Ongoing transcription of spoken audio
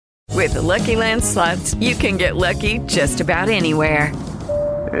With the Lucky Land Slots, you can get lucky just about anywhere.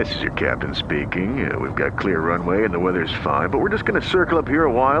 This is your captain speaking. We've got clear runway and the weather's fine, but we're just going to circle up here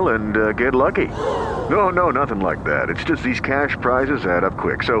a while and get lucky. No, nothing like that. It's just these cash prizes add up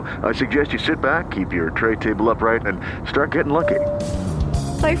quick. So I suggest you sit back, keep your tray table upright, and start getting lucky.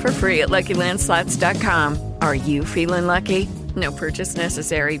 Play for free at LuckyLandSlots.com. Are you feeling lucky? No purchase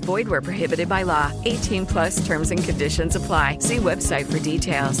necessary. Void where prohibited by law. 18 plus terms and conditions apply. See website for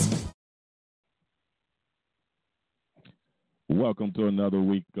details. Welcome to another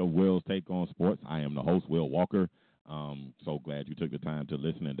week of Will's Take on Sports. I am the host, Will Walker. So glad you took the time to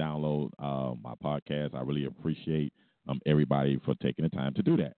listen and download my podcast. I really appreciate everybody for taking the time to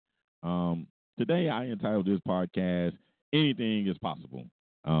do that. Today, I entitled this podcast, Anything is Possible.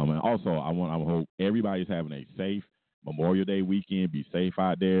 And also, I hope everybody's having a safe Memorial Day weekend. Be safe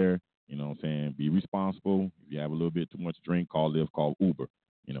out there. You know what I'm saying? Be responsible. If you have a little bit too much to drink, call Lyft, call Uber.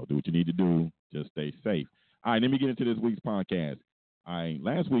 You know, do what you need to do. Just stay safe. All right, let me get into this week's podcast. All right,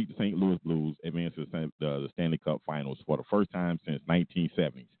 last week, the St. Louis Blues advanced to the Stanley Cup Finals for the first time since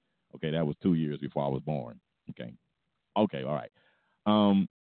 1970s. Okay, that was 2 years before I was born. Okay, all right.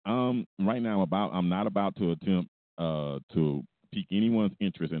 Right now, I'm not about to attempt to pique anyone's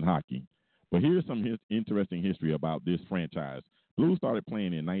interest in hockey, but here's some interesting history about this franchise. Blues started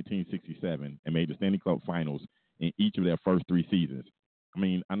playing in 1967 and made the Stanley Cup Finals in each of their first 3 seasons. I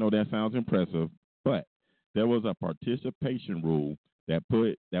mean, I know that sounds impressive, but there was a participation rule that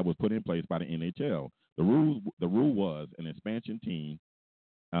was put in place by the NHL. The rule was an expansion team.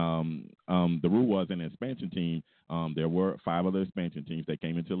 There were 5 other expansion teams that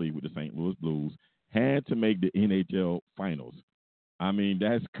came into the league with the St. Louis Blues had to make the NHL Finals. I mean,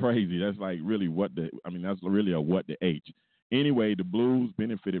 that's crazy. That's like really that's really a what the H. Anyway, the Blues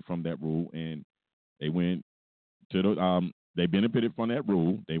benefited from that rule, and they went to they benefited from that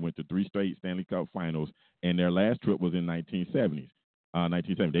rule. They went to 3 straight Stanley Cup Finals, and their last trip was in 1970. They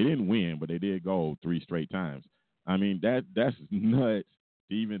didn't win, but they did go 3 straight times. I mean, that's nuts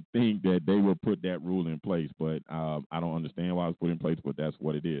to even think that they would put that rule in place, but I don't understand why it was put in place, but that's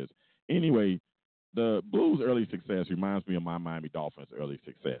what it is. Anyway, the Blues' early success reminds me of my Miami Dolphins' early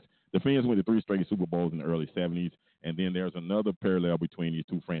success. The Fins went to 3 straight Super Bowls in the early 70s, and then there's another parallel between these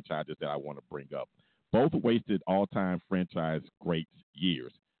 2 franchises that I want to bring up. Both wasted all-time franchise greats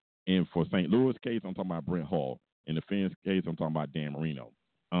years. And for St. Louis' case, I'm talking about Brent Hull. In the Fins' case, I'm talking about Dan Marino.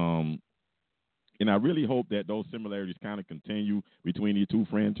 And I really hope that those similarities kind of continue between these 2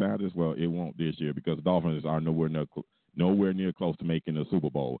 franchises. Well, it won't this year because the Dolphins are nowhere near close to making the Super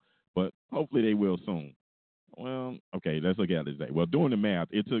Bowl. But hopefully they will soon. Well, okay, let's look at it today. Well, doing the math,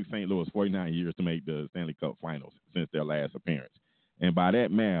 it took St. Louis 49 years to make the Stanley Cup Finals since their last appearance. And by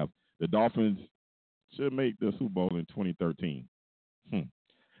that math, the Dolphins should make the Super Bowl in 2013.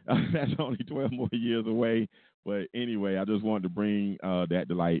 That's only 12 more years away. But anyway, I just wanted to bring that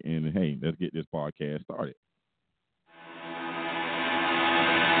to light. And, hey, let's get this podcast started.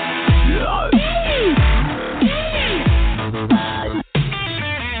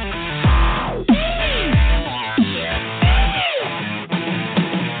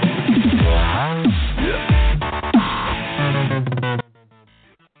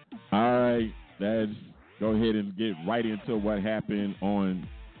 All right, let's go ahead and get right into what happened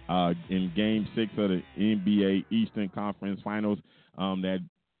in Game 6 of the NBA Eastern Conference Finals. That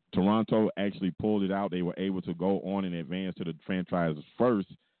Toronto actually pulled it out. They were able to go on and advance to the franchise's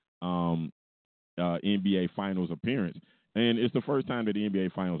first NBA Finals appearance. And it's the first time that the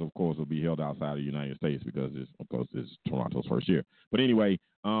NBA Finals, of course, will be held outside of the United States because, it's Toronto's first year. But anyway,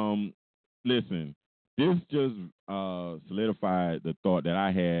 listen, this just solidified the thought that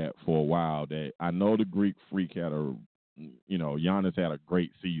I had for a while that I know the Greek Freak Giannis had a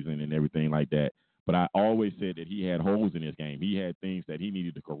great season and everything like that. But I always said that he had holes in his game. He had things that he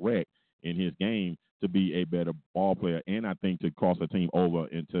needed to correct in his game to be a better ball player and I think to cross the team over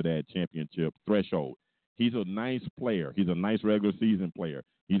into that championship threshold. He's a nice player. He's a nice regular season player.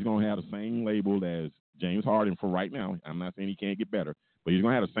 He's going to have the same label as James Harden for right now. I'm not saying he can't get better, but he's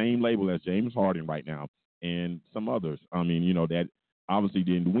going to have the same label as James Harden right now and some others. I mean, that obviously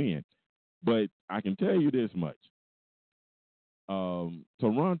didn't win. But I can tell you this much.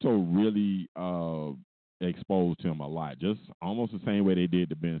 Toronto really exposed him a lot, just almost the same way they did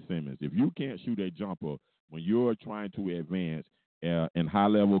to Ben Simmons. If you can't shoot a jumper when you're trying to advance in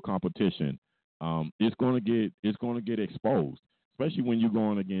high-level competition, it's going to get exposed, especially when you're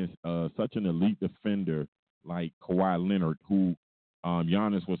going against such an elite defender like Kawhi Leonard, who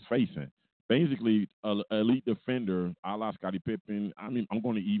Giannis was facing. Basically, an elite defender, a la Scottie Pippen. I mean, I'm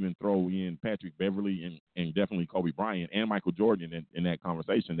going to even throw in Patrick Beverly and definitely Kobe Bryant and Michael Jordan in that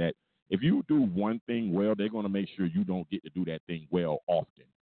conversation that if you do one thing well, they're going to make sure you don't get to do that thing well often.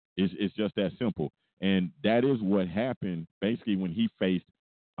 It's just that simple. And that is what happened basically when he faced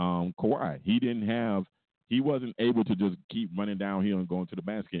Kawhi. He wasn't able to just keep running downhill and going to the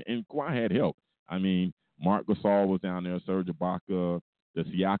basket. And Kawhi had help. I mean, Marc Gasol was down there, Serge Ibaka, the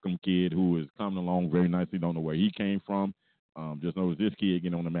Siakam kid who is coming along very nicely. Don't know where he came from. Just knows this kid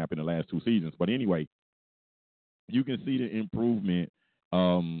getting on the map in the last 2 seasons. But anyway, you can see the improvement.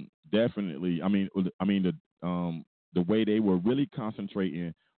 Definitely. I mean the way they were really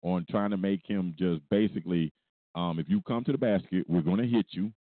concentrating on trying to make him just basically, if you come to the basket, we're going to hit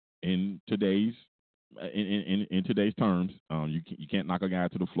you in today's terms. You can't knock a guy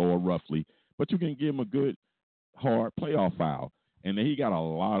to the floor roughly, but you can give him a good hard playoff foul. And then he got a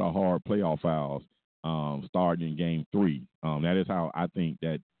lot of hard playoff fouls starting in Game 3. That is how I think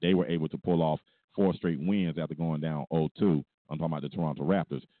that they were able to pull off 4 straight wins after going down 0-2. I'm talking about the Toronto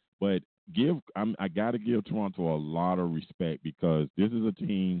Raptors. But I got to give Toronto a lot of respect because this is a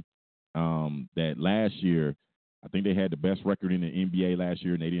team that last year, I think they had the best record in the NBA last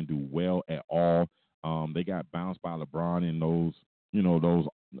year, and they didn't do well at all. They got bounced by LeBron and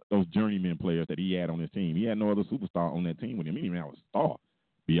those journeyman players that he had on his team. He had no other superstar on that team with him. He didn't even have a star,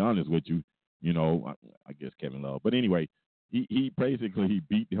 be honest with you. I guess Kevin Love. But anyway, he basically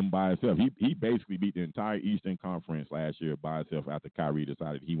beat him by himself. He basically beat the entire Eastern Conference last year by himself after Kyrie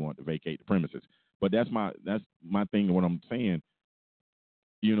decided he wanted to vacate the premises. But that's my thing. What I'm saying,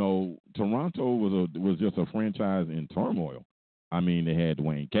 Toronto was just a franchise in turmoil. I mean, they had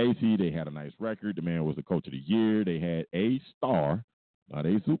Dwayne Casey. They had a nice record. The man was the coach of the year. They had a star, not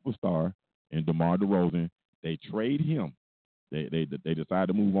a superstar, in DeMar DeRozan. They trade him. They decided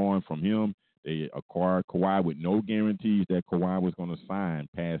to move on from him. They acquired Kawhi with no guarantees that Kawhi was going to sign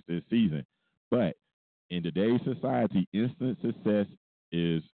past this season. But in today's society, instant success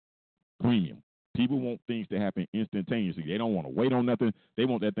is premium. People want things to happen instantaneously. They don't want to wait on nothing. They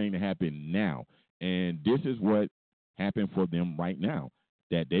want that thing to happen now. And this is what happened for them right now,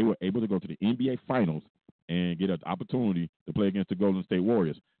 that they were able to go to the NBA Finals and get an opportunity to play against the Golden State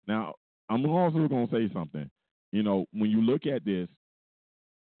Warriors. Now, I'm also going to say something. When you look at this,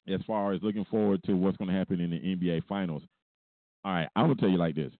 as far as looking forward to what's going to happen in the NBA Finals, all right, I'm going to tell you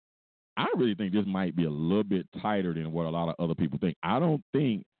like this. I really think this might be a little bit tighter than what a lot of other people think. I don't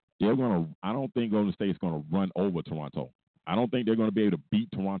think Golden State's going to run over Toronto. I don't think they're going to be able to beat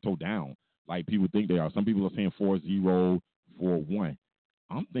Toronto down like people think they are. Some people are saying 4-0, 4-1.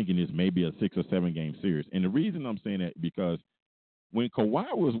 I'm thinking this may be a 6 or 7 game series. And the reason I'm saying that because when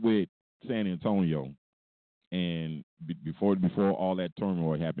Kawhi was with San Antonio, and before all that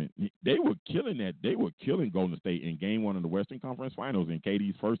turmoil happened, they were killing that. They were killing Golden State in Game 1 of the Western Conference Finals in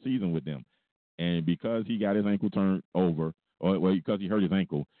KD's first season with them. And because he got his ankle turned over, because he hurt his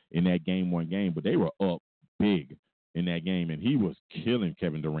ankle in that Game 1 game, but they were up big in that game, and he was killing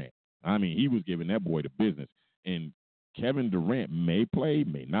Kevin Durant. I mean, he was giving that boy the business. And Kevin Durant may play,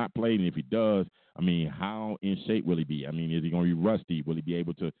 may not play, and if he does, I mean, how in shape will he be? I mean, is he going to be rusty? Will he be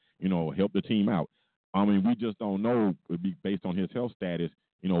able to, help the team out? I mean, we just don't know, based on his health status,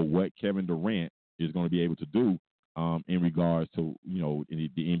 what Kevin Durant is going to be able to do in regards to, in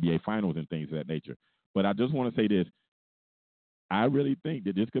the NBA Finals and things of that nature. But I just want to say this. I really think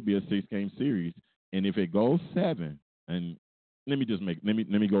that this could be a 6-game series, and if it goes 7, and let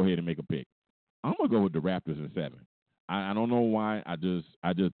me go ahead and make a pick. I'm gonna go with the Raptors in 7. I don't know why. I just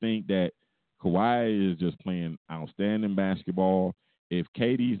think that Kawhi is just playing outstanding basketball. If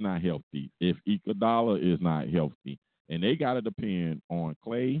KD's not healthy, if Iguodala is not healthy, and they got to depend on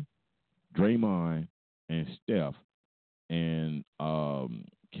Klay, Draymond, and Steph, and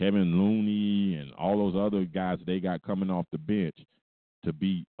Kevin Looney, and all those other guys they got coming off the bench to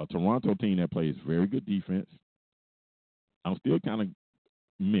beat a Toronto team that plays very good defense, I'm still kind of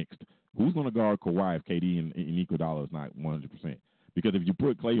mixed. Who's going to guard Kawhi if KD and Iguodala is not 100%? Because if you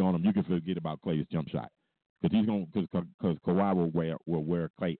put Klay on him, you can forget about Klay's jump shot. Because Kawhi will wear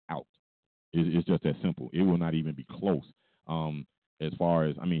Klay out. It's just that simple. It will not even be close. As far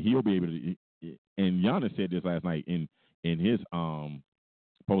as, I mean, he'll be able to. And Giannis said this last night in his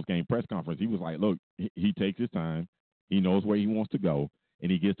post-game press conference. He was like, "Look, he takes his time. He knows where he wants to go,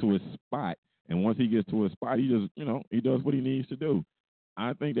 and he gets to his spot. And once he gets to his spot, he just, he does what he needs to do."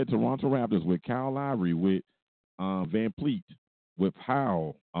 I think that Toronto Raptors with Kyle Lowry, with Van Fleet, with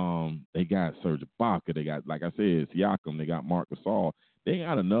Powell, they got Serge Ibaka, they got, like I said, Siakam, they got Marc Gasol. They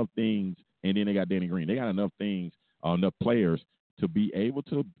got enough things, and then they got Danny Green. They got enough things, enough players to be able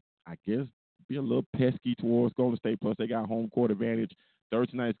to, I guess, be a little pesky towards Golden State. Plus, they got home court advantage.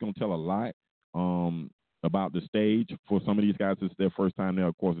 Thursday night's going to tell a lot. about the stage for some of these guys. It's their first time there.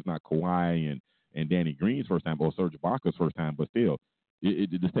 Of course, it's not Kawhi and Danny Green's first time or Serge Ibaka's first time, but still,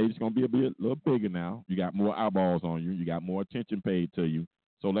 the stage is going to be a little bigger now. You got more eyeballs on you. You got more attention paid to you.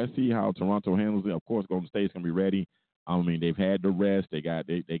 So let's see how Toronto handles it. Of course, Golden State's going to be ready. I mean, they've had the rest.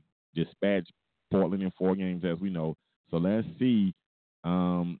 They dispatched Portland in 4 games, as we know. So let's see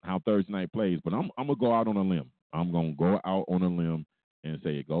how Thursday night plays. But I'm going to go out on a limb. I'm going to go out on a limb and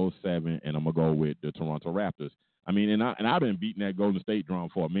say it goes 7, and I'm going to go with the Toronto Raptors. I mean, and I've been beating that Golden State drum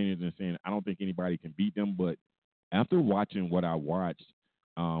for a minute and saying I don't think anybody can beat them. But after watching what I watched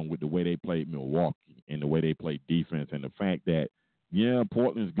with the way they played Milwaukee and the way they played defense and the fact that, yeah,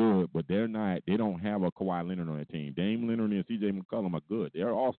 Portland's good, but they don't have a Kawhi Leonard on their team. Dame Leonard and C.J. McCollum are good.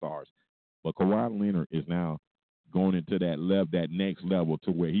 They're all-stars. But Kawhi Leonard is now going into that next level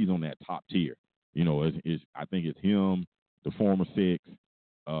to where he's on that top tier. You know, I think it's him, the former Six,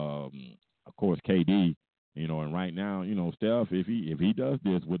 of course, KD, you know, and right now, you know, Steph, if he does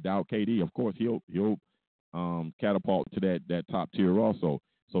this without KD, of course, he'll catapult to that top tier also.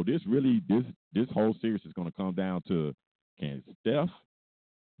 So this whole series is going to come down to, can Steph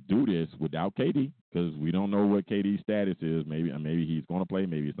do this without KD? Because we don't know what KD's status is. Maybe he's going to play,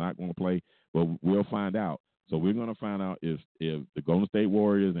 maybe he's not going to play, but we'll find out. So we're going to find out if the Golden State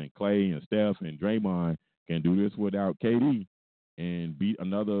Warriors and Clay and Steph and Draymond can do this without KD and beat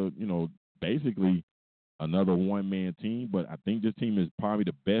another, you know, basically another one-man team. But I think this team is probably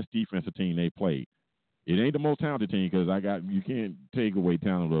the best defensive team they played. It ain't the most talented team because you can't take away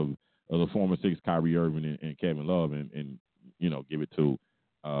talent of the former Six, Kyrie Irving and Kevin Love, and you know, give it to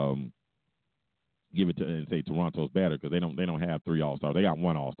and say Toronto's better because they don't have 3 All-Stars. They got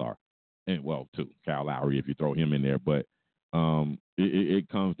 1 All-Star, and 2, Kyle Lowry if you throw him in there. But it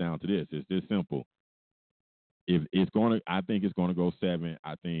comes down to this. It's this simple. I think it's gonna go 7.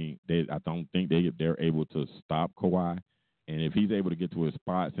 I don't think they're able to stop Kawhi, and if he's able to get to his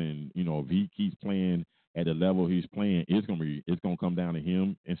spots, and you know, if he keeps playing at the level he's playing, it's gonna come down to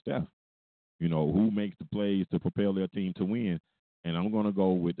him and Steph. You know, who makes the plays to propel their team to win. And I'm going to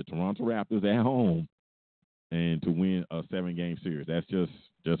go with the Toronto Raptors at home and to win a 7-game series. That's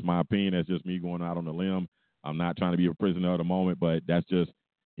just my opinion. That's just me going out on a limb. I'm not trying to be a prisoner of the moment, but that's just,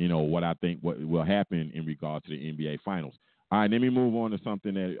 you know, what I think what will happen in regards to the NBA Finals. All right, let me move on to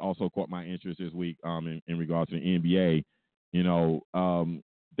something that also caught my interest this week in regards to the NBA. You know,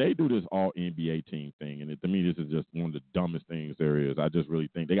 they do this all-NBA team thing, and to me this is just one of the dumbest things there is. I just really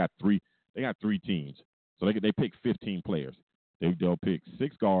think they got three teams. So they pick 15 players. They'll pick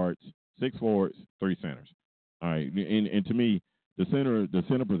 6 guards, 6 forwards, 3 centers. All right. And to me, the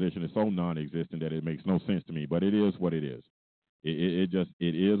center position is so non-existent that it makes no sense to me. But it is what it is. It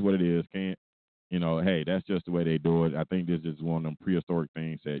is what it is. Can't, you know, hey, that's just the way they do it. I think this is one of them prehistoric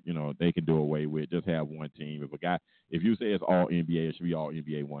things that, you know, they can do away with. Just have one team. If you say it's all NBA, it should be all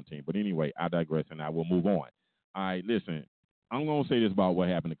NBA one team. But anyway, I digress and I will move on. All right, listen. I'm going to say this about what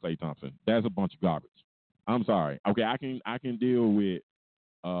happened to Klay Thompson. That's a bunch of garbage. I'm sorry. Okay, I can deal with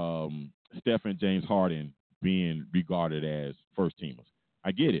Steph and James Harden being regarded as first teamers.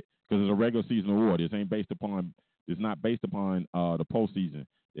 I get it because it's a regular season award. It's not based upon the postseason.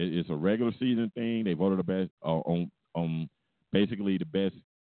 It's a regular season thing. They voted the best on basically the best,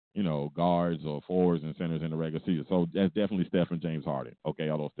 you know, guards or forwards and centers in the regular season. So that's definitely Steph and James Harden. Okay,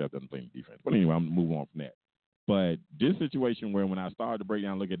 although Steph doesn't play any defense. But anyway, I'm going to move on from that. But this situation where when I started to break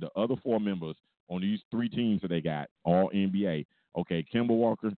down, look at the other 4 members on these 3 teams that they got, all NBA. Okay, Kemba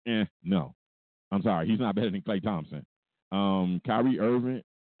Walker, no. I'm sorry, he's not better than Klay Thompson. Kyrie Irving,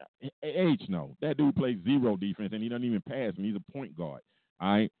 no. That dude plays 0 defense, and he doesn't even pass, and he's a point guard.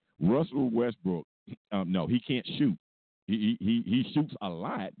 All right, Russell Westbrook, no, he can't shoot. He shoots a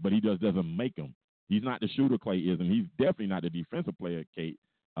lot, but he doesn't make them. He's not the shooter Klay is, and he's definitely not the defensive player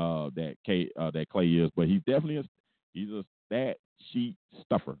that Klay is, but he's definitely he's a stat sheet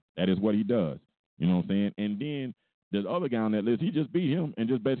stuffer. That is what he does. You know what I'm saying? And then the other guy on that list, he just beat him and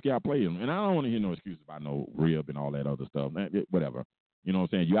just basically outplayed him. And I don't want to hear no excuses about no rib and all that other stuff. Whatever. You know what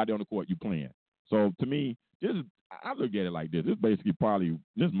I'm saying? You out there on the court, you playing. So to me, I look at it like this.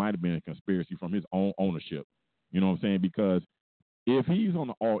 This might have been a conspiracy from his own ownership. You know what I'm saying? Because if he's on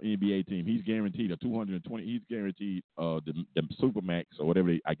the All NBA team, he's guaranteed a 220. He's guaranteed the Supermax or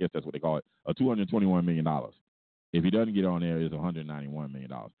whatever. I guess that's what they call it, a $221 million. If he doesn't get on there, it's $191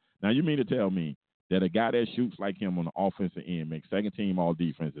 million. Now you mean to tell me that a guy that shoots like him on the offensive end, makes second team all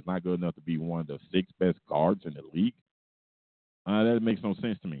defense, is not good enough to be one of the 6 best guards in the league? That makes no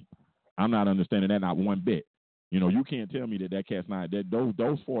sense to me. I'm not understanding that not one bit. You know, you can't tell me that cat's not that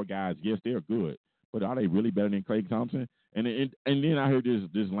those 4 guys. Yes, they're good, but are they really better than Klay Thompson? And then I heard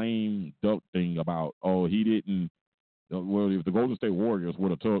this lame duck thing about, he didn't. Well, if the Golden State Warriors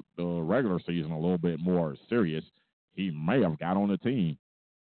would have took the regular season a little bit more serious, he may have got on the team.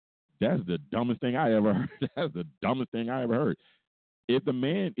 That's the dumbest thing I ever heard. That's the dumbest thing I ever heard. If the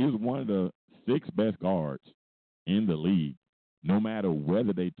man is one of the 6 best guards in the league, no matter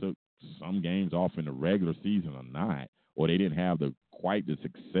whether they took some games off in the regular season or not, or they didn't have quite the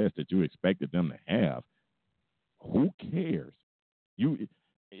success that you expected them to have, who cares?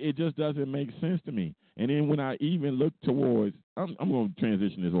 It just doesn't make sense to me. And then when I even look towards, I'm going to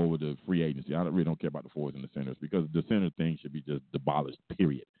transition this over to free agency. I really don't care about the forwards and the centers because the center thing should be just demolished,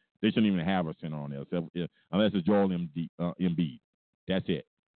 period. They shouldn't even have a center on there unless it's Joel Embiid. That's it.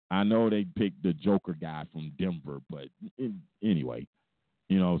 I know they picked the Joker guy from Denver, but anyway,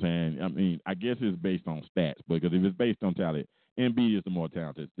 you know what I'm saying? I mean, I guess it's based on stats, because if it's based on talent, Embiid is the most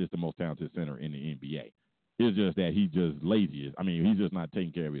talented center in the NBA. It's just that he's just lazy. I mean, he's just not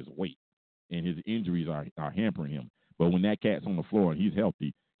taking care of his weight, and his injuries are hampering him. But when that cat's on the floor and he's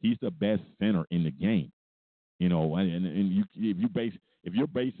healthy, he's the best center in the game. You know, and if you're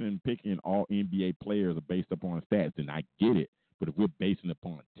basing picking all NBA players based upon stats, then I get it. But if we're basing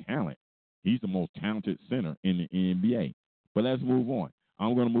upon talent, he's the most talented center in the NBA. But let's move on.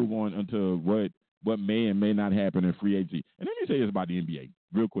 I'm going to move on into what may and may not happen in free agency. And let me say this about the NBA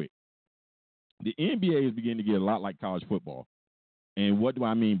real quick. The NBA is beginning to get a lot like college football. And what do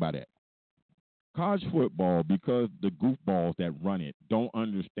I mean by that? College football, because the goofballs that run it don't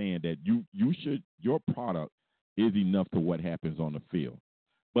understand that your product is enough to what happens on the field.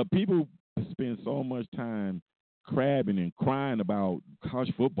 But people spend so much time crabbing and crying about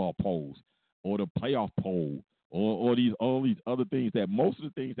college football polls or the playoff poll or all these other things, that most of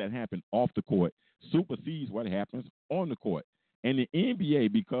the things that happen off the court supersedes what happens on the court. And the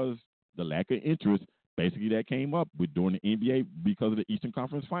NBA, because the lack of interest, basically that came up with during the NBA because of the Eastern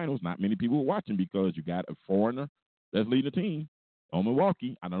Conference Finals. Not many people were watching because you got a foreigner that's leading the team on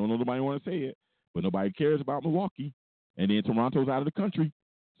Milwaukee. I don't know, nobody want to say it, but nobody cares about Milwaukee. And then Toronto's out of the country.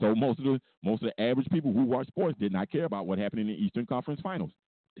 So most of the average people who watch sports did not care about what happened in the Eastern Conference Finals.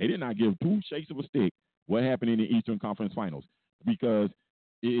 They did not give 2 shakes of a stick what happened in the Eastern Conference Finals because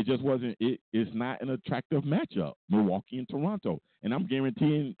it just wasn't. It's not an attractive matchup, Milwaukee and Toronto. And I'm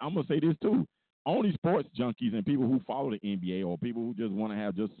guaranteeing, I'm gonna say this too. Only sports junkies and people who follow the NBA or people who just want to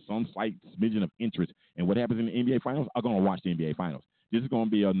have just some slight smidgen of interest in what happens in the NBA Finals are going to watch the NBA Finals. This is going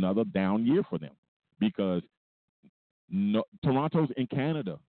to be another down year for them because Toronto's in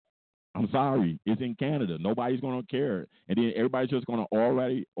Canada. I'm sorry, it's in Canada. Nobody's going to care. And then everybody's just going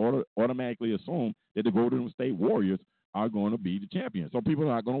to automatically assume that the Golden State Warriors are going to be the champions. So people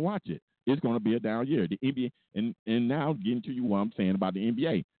are not going to watch it. It's going to be a down year. The NBA, and now getting to you what I'm saying about the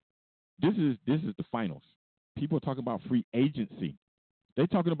NBA. This is the finals. People are talking about free agency. They're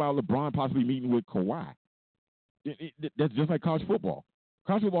talking about LeBron possibly meeting with Kawhi. That's just like college football.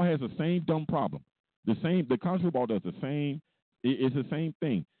 College football has the same dumb problem. The college football does the same. It's the same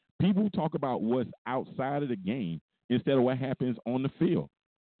thing. People talk about what's outside of the game instead of what happens on the field.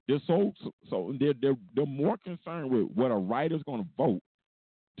 They're they're more concerned with what a writer's going to vote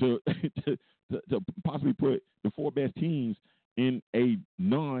to possibly put the 4 best teams in a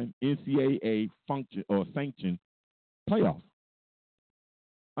non-NCAA function or sanctioned playoff.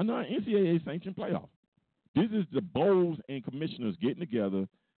 A non-NCAA sanctioned playoff. This is the bowls and commissioners getting together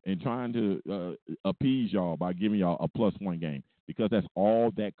and trying to appease y'all by giving y'all a +1 game, because that's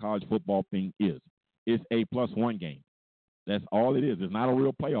all that college football thing is. It's a +1 game. That's all it is. It's not a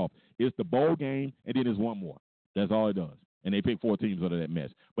real playoff. It's the bowl game, and then there's one more. That's all it does. And they pick 4 teams out of that mess.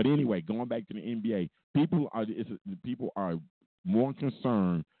 But anyway, going back to the NBA, people are more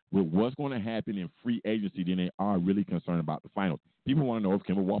concerned with what's going to happen in free agency than they are really concerned about the finals. People want to know if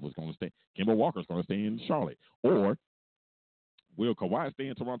Kemba Walker's going to stay in Charlotte, or will Kawhi stay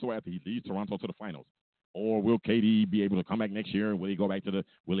in Toronto after he leaves Toronto to the finals, or will KD be able to come back next year, and will he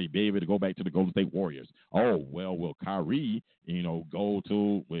be able to go back to the Golden State Warriors? Oh, well, will Kyrie, will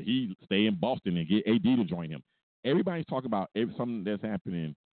he stay in Boston and get AD to join him? Everybody's talking about something that's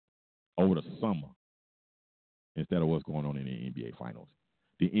happening over the summer instead of what's going on in the NBA Finals.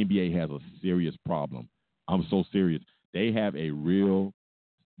 The NBA has a serious problem. I'm so serious. They have the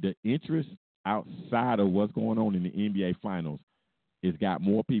interest outside of what's going on in the NBA Finals has got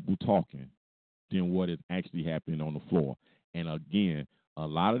more people talking than what is actually happening on the floor. And again, a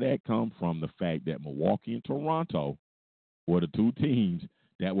lot of that comes from the fact that Milwaukee and Toronto were the 2 teams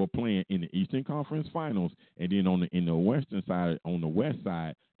that were playing in the Eastern Conference Finals, and then in the Western side, on the West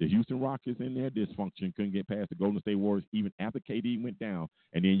side, the Houston Rockets in their dysfunction couldn't get past the Golden State Warriors even after KD went down,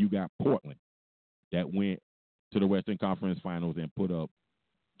 and then you got Portland that went to the Western Conference Finals and put up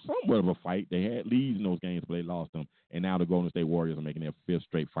somewhat of a fight. They had leads in those games, but they lost them. And now the Golden State Warriors are making their 5th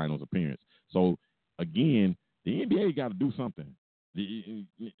straight finals appearance. So, again, the NBA got to do something. And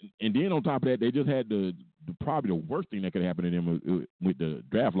then on top of that, they just had probably the worst thing that could happen to them with the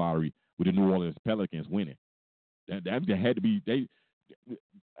draft lottery with the New Orleans Pelicans winning. That had to be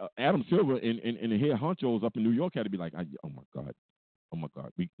Adam Silver and the head honchos up in New York had to be like, oh my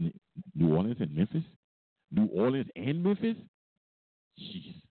God, New Orleans and Memphis,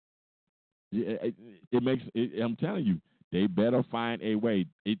 jeez. It makes. I'm telling you, they better find a way.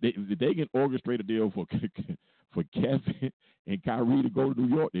 If they can orchestrate a deal for Kevin and Kyrie to go to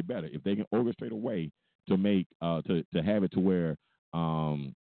New York, they better. If they can orchestrate a way to make to have it to where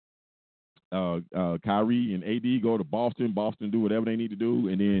Kyrie and AD go to Boston do whatever they need to do,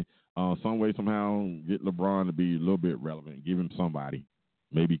 and then some way somehow get LeBron to be a little bit relevant, give him somebody,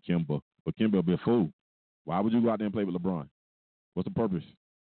 maybe Kimba, but Kimba will be a fool. Why would you go out there and play with LeBron? What's the purpose?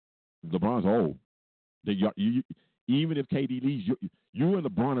 LeBron's old. Even if KD leaves, you and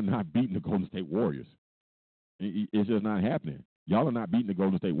LeBron are not beating the Golden State Warriors. It's just not happening. Y'all are not beating the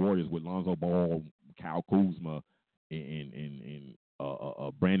Golden State Warriors with Lonzo Ball, Kyle Kuzma, and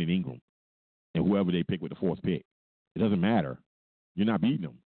Brandon Ingram, and whoever they pick with the 4th pick. It doesn't matter. You're not beating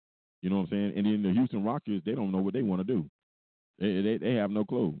them. You know what I'm saying? And then the Houston Rockets, they don't know what they want to do. They have no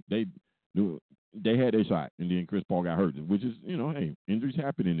clue. They had their shot, and then Chris Paul got hurt, which is, hey, injuries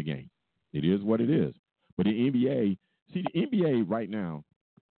happen in the game. It is what it is. But the NBA, the NBA right now,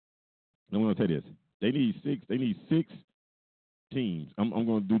 I'm going to say this. They need 6 teams. I'm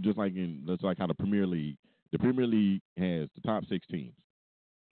going to do just like how the Premier League. The Premier League has the top 6 teams.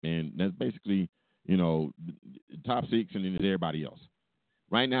 And that's basically, top 6 and then everybody else.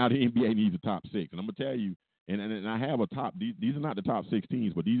 Right now, the NBA needs a top 6. And I'm going to tell you, and I have a top, these are not the top 6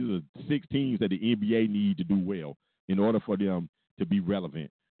 teams, but these are the 6 teams that the NBA need to do well in order for them to be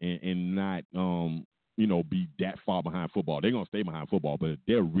relevant and not, be that far behind football. They're going to stay behind football, but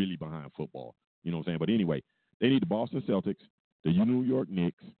they're really behind football. You know what I'm saying? But anyway, they need the Boston Celtics, the New York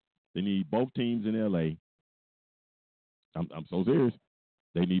Knicks. They need both teams in L.A. I'm so serious.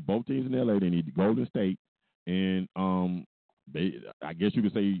 They need both teams in L.A. They need the Golden State. And I guess you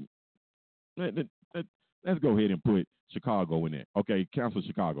could say, let's go ahead and put Chicago in there. Okay, cancel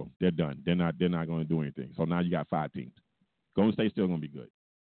Chicago. They're done. They're not going to do anything. So now you got 5 teams. Golden State's still going to be good.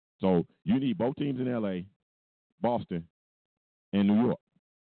 So you need both teams in L.A., Boston, and New York.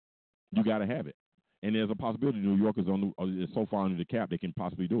 You got to have it. And there's a possibility New York is so far under the cap they can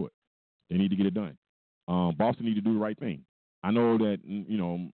possibly do it. They need to get it done. Boston need to do the right thing. I know that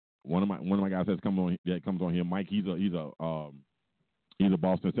one of my guys that comes on here, Mike. He's a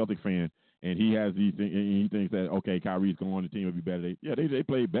Boston Celtics fan, and he has these things, and he thinks that okay, Kyrie's going on the team will be better. They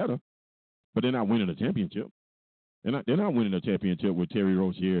played better, but they're not winning a championship. They're not winning a championship with Terry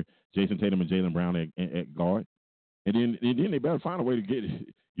Rozier, Jason Tatum, and Jaylen Brown at guard. And then they better find a way to get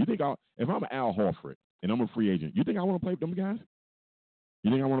it. You think if I'm Al Horford and I'm a free agent, you think I want to play with them guys?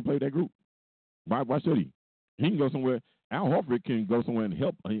 You think I want to play with that group? Why should he? He can go somewhere. Al Horford can go somewhere and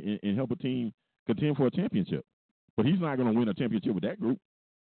help a team contend for a championship. But he's not going to win a championship with that group.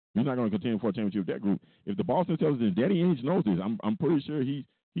 He's not going to contend for a championship with that group. If the Boston Celtics and Danny Ainge knows this, I'm pretty sure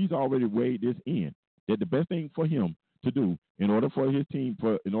he's already weighed this in. That the best thing for him to do in order for his team,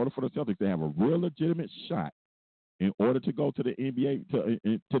 in order for the Celtics to have a real legitimate shot, in order to go to the NBA to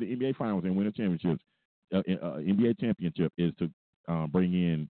the NBA Finals and win a championship, NBA championship, is to bring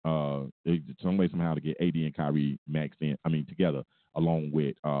in some way somehow to get AD and Kyrie together along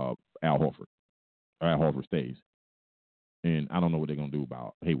with Al Horford. Al Horford stays, and I don't know what they're gonna do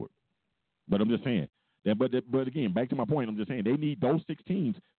about Hayward. But I'm just saying that. But again, back to my point. I'm just saying they need those 6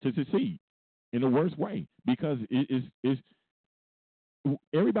 teams to succeed in the worst way because it's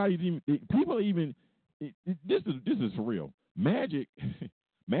everybody's even people even. This is for real. Magic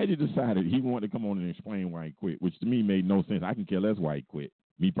decided he wanted to come on and explain why he quit, which to me made no sense. I can care less why he quit.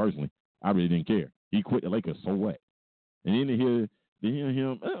 Me personally, I really didn't care. He quit the Lakers, so what? And then to hear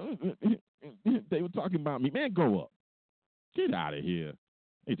him, they were talking about me. Man, grow up. Get out of here.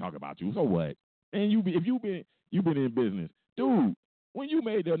 They talk about you, so what? And if you've been in business, dude. When you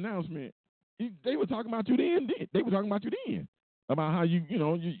made the announcement, they were talking about you then. They were talking about you then. About how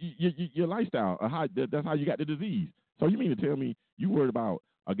your lifestyle, that's how you got the disease. So you mean to tell me you worried about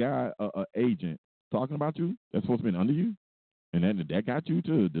a guy, a agent, talking about you that's supposed to be under you, and then that got you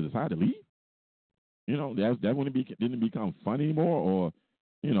to decide to leave? That when it didn't become fun anymore, or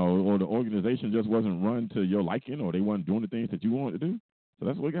the organization just wasn't run to your liking, or they weren't doing the things that you wanted to do. So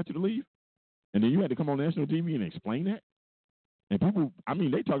that's what got you to leave. And then you had to come on national TV and explain that. And people,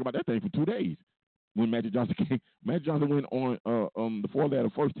 they talk about that thing for 2 days. when Magic Johnson came. Magic Johnson went on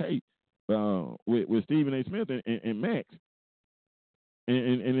the first tape with Stephen A. Smith and Max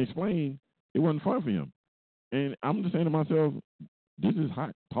and explained it wasn't fun for him. And I'm just saying to myself, this is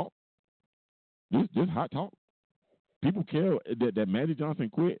hot talk. This is hot talk. People care that Magic Johnson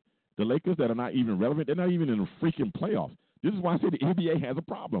quit. The Lakers that are not even relevant, they're not even in the freaking playoffs. This is why I say the NBA has a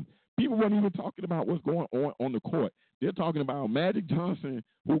problem. People weren't even talking about what's going on the court. They're talking about Magic Johnson,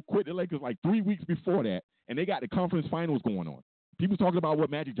 who quit the Lakers like 3 weeks before that, and they got the conference finals going on. People talking about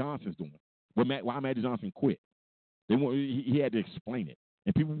what Magic Johnson's doing, why Magic Johnson quit. He had to explain it,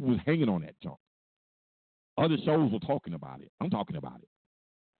 and people was hanging on that junk. Other shows were talking about it. I'm talking about it.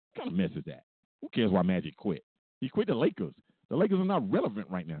 What kind of mess is that? Who cares why Magic quit? He quit the Lakers. The Lakers are not relevant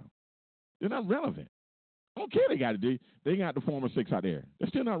right now. They're not relevant. I don't care they got the former six out there. They're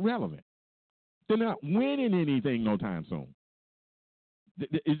still not relevant. They're not winning anything no time soon.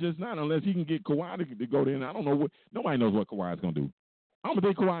 It's just not unless he can get Kawhi to go there. And I don't know nobody knows what Kawhi is going to do. I don't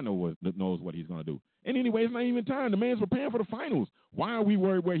think Kawhi knows what he's going to do. And anyway, it's not even time. The man's preparing for the finals. Why are we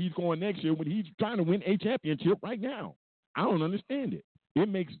worried where he's going next year when he's trying to win a championship right now? I don't understand it. It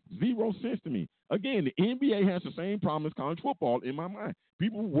makes zero sense to me. Again, the NBA has the same problem as college football in my mind.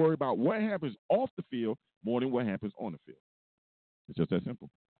 People worry about what happens off the field more than what happens on the field. It's just that simple.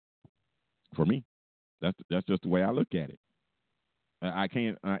 For me, that's just the way I look at it.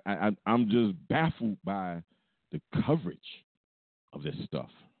 I'm just baffled by the coverage of this stuff.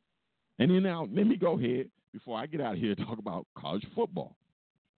 And then now, let me go ahead before I get out of here and talk about college football.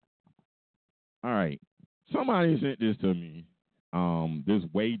 All right. Somebody sent this to me. This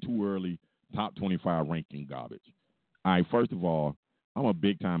way too early top 25 ranking garbage. All right, first of all, I'm a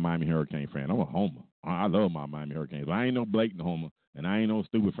big-time Miami Hurricane fan. I'm a homer. I love my Miami Hurricanes. I ain't no blatant homer, and I ain't no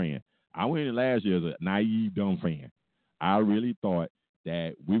stupid fan. I went in last year as a naive, dumb fan. I really thought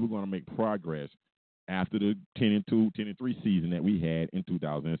that we were going to make progress after the 10-2, 10-3 season that we had in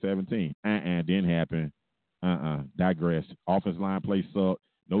 2017. Didn't happen. Digress. Offensive line play sucked.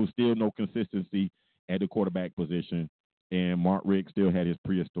 Still no consistency at the quarterback position. And Mark Richt still had his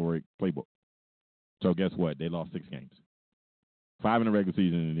prehistoric playbook. So guess what? They lost 6 games. 5 in the regular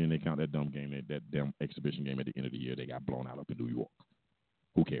season, and then they count that dumb game, that damn exhibition game at the end of the year. They got blown out up in New York.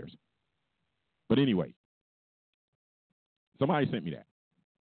 Who cares? But anyway, somebody sent me that.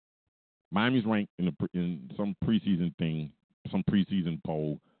 Miami's ranked in some preseason thing, some preseason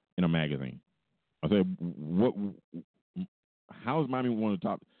poll in a magazine. I said, how is Miami one of the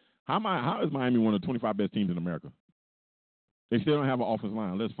top? How is Miami one of the 25 best teams in America? They still don't have an offensive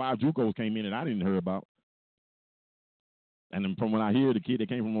line. Unless 5 JUCOs came in that I didn't hear about. And then from what I hear, the kid that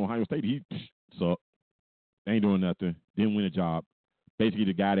came from Ohio State, he sucked. They ain't doing nothing. Didn't win a job. Basically,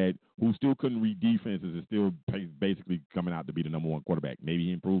 the guy who still couldn't read defenses is still basically coming out to be the number 1 quarterback. Maybe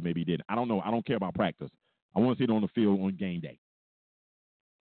he improved, maybe he didn't. I don't know. I don't care about practice. I want to see it on the field on game day.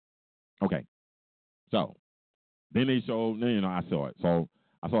 Okay. So then they showed, I saw it. So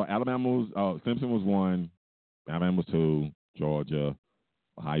I saw Clemson was 1, Alabama was 2, Georgia,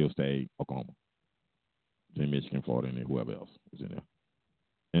 Ohio State, Oklahoma. Then Michigan, Florida, and whoever else was in there.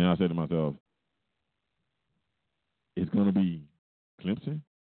 And I said to myself, it's going to be Clemson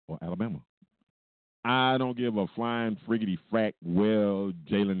or Alabama. I don't give a flying friggity frack well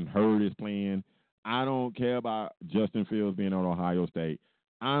Jalen Hurd is playing. I don't care about Justin Fields being on Ohio State.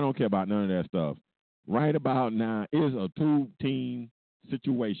 I don't care about none of that stuff. Right about now, it's a 2-team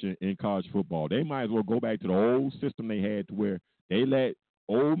situation in college football. They might as well go back to the old system they had to where they let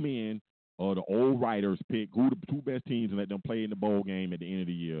old men or the old writers pick who the 2 best teams and let them play in the bowl game at the end of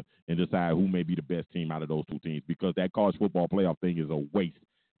the year and decide who may be the best team out of those 2 teams, because that college football playoff thing is a waste.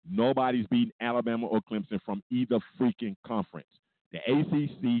 Nobody's beating Alabama or Clemson from either freaking conference. The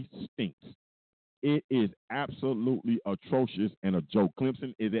ACC stinks. It is absolutely atrocious and a joke.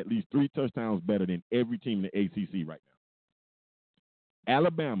 Clemson is at least 3 touchdowns better than every team in the ACC right now.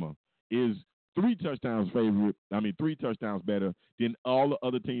 Alabama is 3 touchdowns better than all the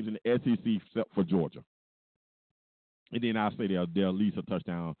other teams in the SEC except for Georgia. And then I'll say they're at least a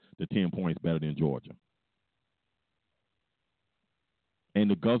touchdown to 10 points better than Georgia. And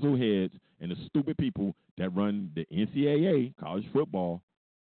the guzzleheads and the stupid people that run the NCAA, college football,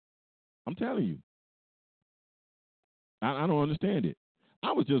 I'm telling you, I don't understand it.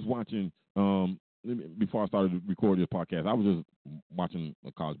 I was just watching, before I started recording this podcast, I was just watching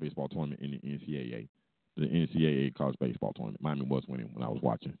a college baseball tournament in the NCAA. The NCAA college baseball tournament. Miami was winning when I was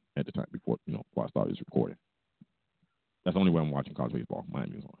watching at the time before I started this recording. That's the only way I'm watching college baseball.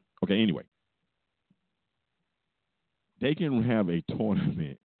 Miami was on. Okay, anyway. They can have a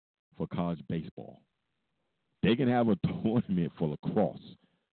tournament for college baseball. They can have a tournament for lacrosse.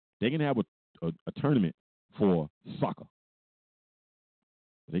 They can have a tournament for soccer.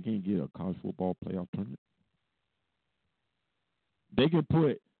 They can't get a college football playoff tournament. They can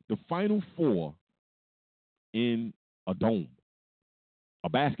put the Final Four in a dome, a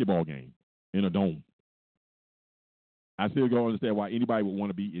basketball game in a dome. I still don't understand why anybody would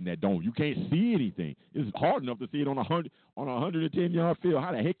want to be in that dome. You can't see anything. It's hard enough to see it on a 110-yard field.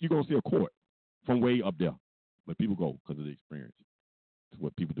 How the heck you gonna see a court from way up there? But people go because of the experience. It's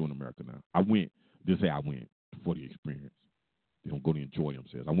what people do in America now. I went for the experience. They don't go to enjoy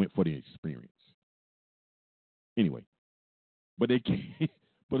themselves. I went for the experience. Anyway, but they can't.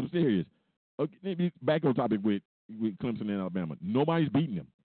 But I'm serious. Okay, back on topic with Clemson and Alabama. Nobody's beating them.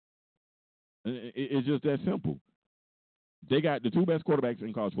 It's just that simple. They got the two best quarterbacks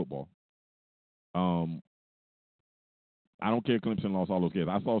in college football. I don't care if Clemson lost all those kids.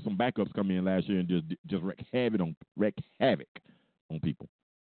 I saw some backups come in last year and just wreak havoc on people.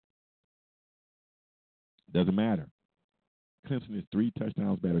 Doesn't matter. Clemson is 3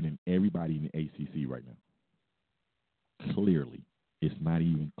 touchdowns better than everybody in the ACC right now. Clearly, it's not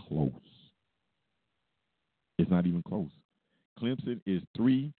even close. It's not even close. Clemson is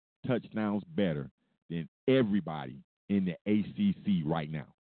 3 touchdowns better than everybody in the ACC right now.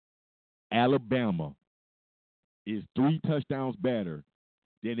 Alabama is 3 touchdowns better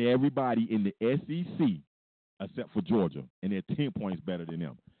than everybody in the SEC except for Georgia, and they're 10 points better than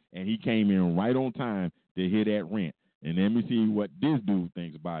them. And he came in right on time to hear that rant. And let me see what this dude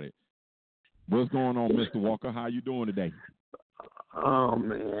thinks about it. What's going on, Mr. Walker? How you doing today? Oh,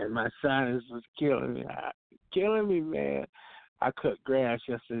 man, my sinus was killing me, man. I cut grass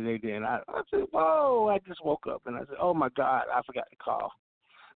yesterday, then I said, whoa, I just woke up, and I said, oh, my God, I forgot to call.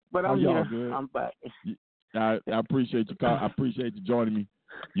 But I'm here. Good? I'm back. I appreciate you. I appreciate you joining me.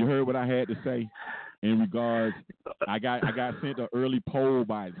 You heard what I had to say in regards. I got sent an early poll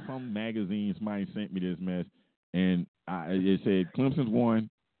by some magazine. Somebody sent me this mess, and it said Clemson's 1,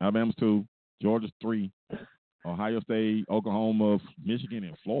 Alabama's 2, Georgia's 3, Ohio State, Oklahoma, Michigan,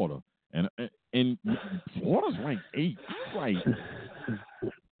 and Florida. And Florida's ranked 8. Like,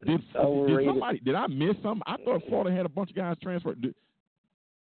 did I miss something? I thought Florida had a bunch of guys transferred.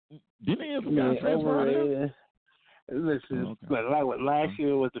 Didn't they have some guys transfer out there? Listen, but last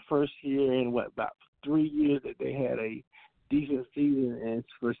year was the first year in about 3 years that they had a decent season, and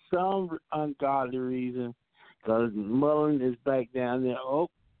for some ungodly reason, because Mullen is back down there. Oh,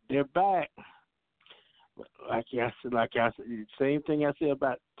 they're back. Like I said, the same thing I said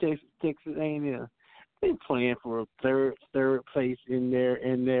about Texas A&M. They're playing for a third place in their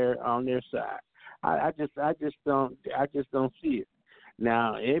on their side. I just don't see it.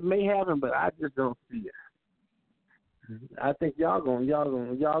 Now it may happen, but I just don't see it. I think y'all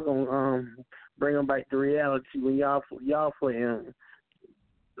gonna bring them back to reality when y'all play in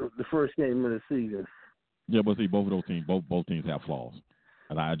the first game of the season. Yeah, but see, both of those teams, both teams have flaws.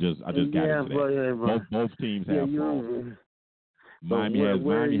 And I just got into that. Both teams have flaws. Miami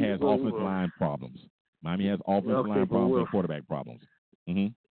has offensive line problems. Miami has offensive line problems and quarterback problems.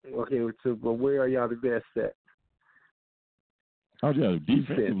 Mm-hmm. Okay, but where are y'all the best at? Oh yeah,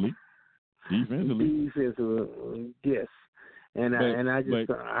 defensively, yes. And I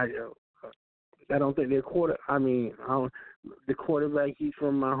don't think their the quarterback. He's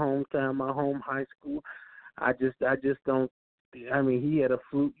from my hometown, my home high school. I just don't. I mean, he had a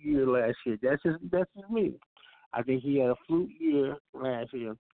fluke year last year. That's just me. I think he had a fluke year last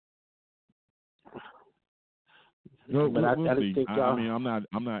year. No, but I think I mean, I'm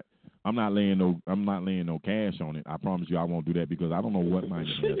not laying no cash on it. I promise you, I won't do that because I don't know what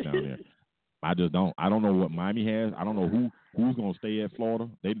Miami has down there. I just don't. I don't know what Miami has. I don't know who's gonna stay at Florida.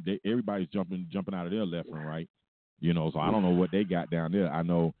 They everybody's jumping out of there left and right. So I don't know what they got down there. I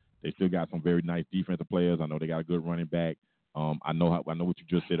know they still got some very nice defensive players. I know they got a good running back. I know what you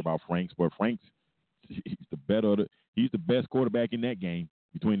just said about Franks, but Franks, he's the best quarterback in that game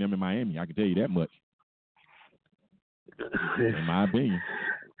between them and Miami. I can tell you that much. In my opinion.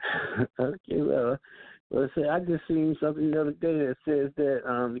 Okay, well, see, I just seen something the other day that says that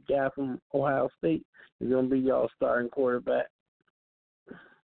the guy from Ohio State is going to be y'all starting quarterback.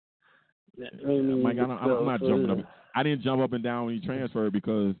 Mike, I'm not jumping up. I didn't jump up and down when he transferred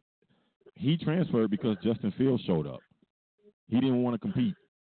because Justin Fields showed up. He didn't want to compete.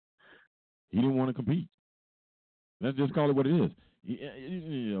 Let's just call it what it is.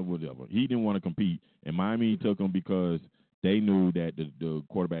 Whatever. He didn't want to compete, and Miami took him because they knew that the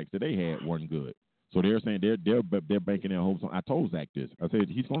quarterbacks that they had weren't good. So they're saying they're banking their hopes on. I told Zach this. I said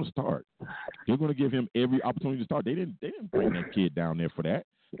he's going to start. They're going to give him every opportunity to start. They didn't bring that kid down there for that.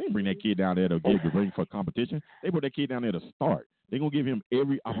 They didn't bring that kid down there to bring for competition. They put that kid down there to start. They're going to give him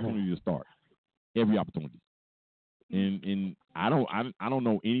every opportunity to start. every opportunity. And I don't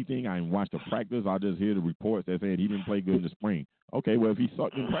know anything. I didn't watch the practice. I just hear the reports that said he didn't play good in the spring. Okay, well if he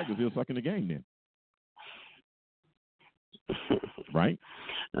sucked in practice, he'll suck in the game then. Right?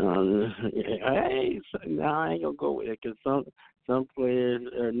 I ain't gonna go with it because some players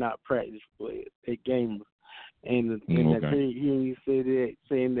are not practice players; they're gamers. And that thing you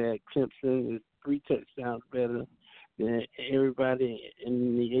saying that Clemson is 3 touchdowns better than everybody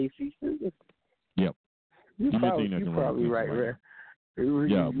in the ACC. Yep. You're probably right.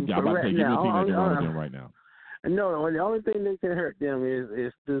 Yeah, I'm about to say, give me a team that can run them right now. No, the only thing that can hurt them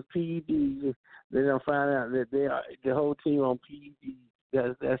is the PEDs. They're gonna find out that they are the whole team on PEDs.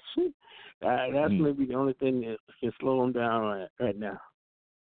 That's maybe the only thing that can slow them down right now.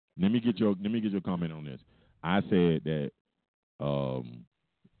 Let me get your comment on this. I said that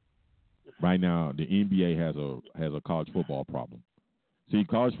right now the NBA has a college football problem. See,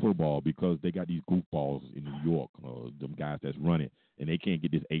 college football, because they got these goofballs in New York, them guys that's running, and they can't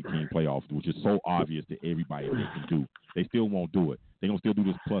get this 18 playoffs, which is so obvious to everybody they can do. They still won't do it. They're going to still do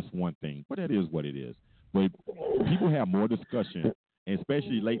this +1 thing, but that is what it is. But people have more discussion, and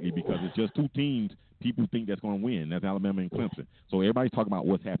especially lately, because it's just 2 teams people think that's going to win. That's Alabama and Clemson. So everybody's talking about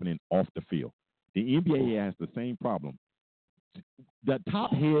what's happening off the field. The NBA has the same problem. The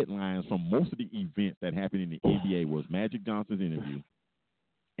top headlines from most of the events that happened in the NBA was Magic Johnson's interview,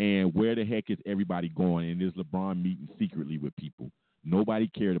 and where the heck is everybody going? And is LeBron meeting secretly with people? Nobody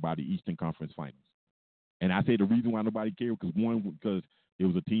cared about the Eastern Conference Finals. And I say the reason why nobody cared because it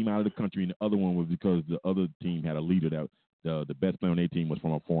was a team out of the country, and the other one was because the other team had a leader that the best player on their team was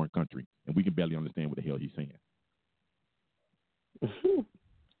from a foreign country, and we can barely understand what the hell he's saying.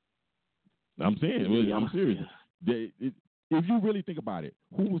 I'm serious. If you really think about it,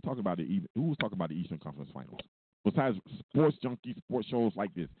 who was talking about the Eastern Conference Finals? Besides sports junkies, sports shows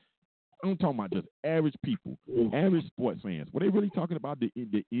like this, I'm talking about just average people, average sports fans. Were they really talking about the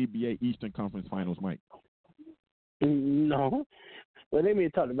NBA Eastern Conference Finals, Mike? No. Well, they may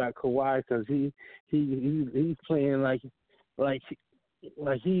talk about Kawhi because he's playing like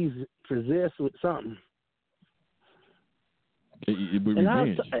he's possessed with something. And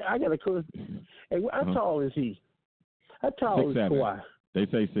I got a question. Hey, how tall is he? How tall is Kawhi? They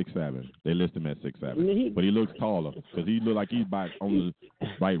say 6'7". They list him at 6'7", but he looks taller because he looks like he's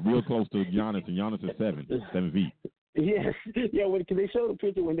real close to Giannis, and Giannis is 7 feet. Yes, yeah. Because they showed the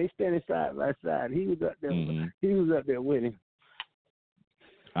picture when they standing side by side. He was up there. Mm-hmm. He was up there with him.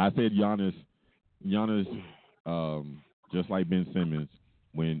 I said Giannis, just like Ben Simmons,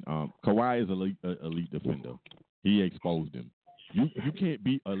 when Kawhi is elite defender, he exposed him. You can't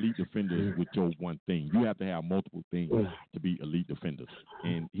be elite defenders with your one thing. You have to have multiple things to be elite defenders.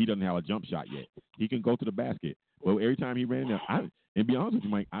 And he doesn't have a jump shot yet. He can go to the basket. But every time he ran there, and be honest with you,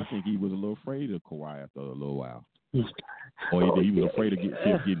 Mike, I think he was a little afraid of Kawhi after a little while. Or he was afraid of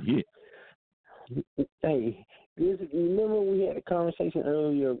getting hit. Hey, remember we had a conversation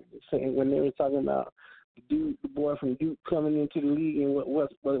earlier saying when they were talking about the boy from Duke coming into the league and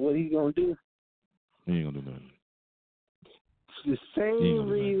what he's going to do? He ain't going to do nothing. The same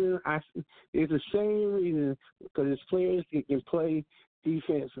reason. It's the same reason because his players can play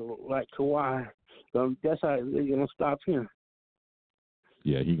defense like Kawhi. That's how they're gonna stop him.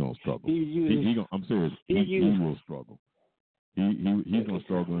 Yeah, he's gonna struggle. I'm serious. He will struggle. He's gonna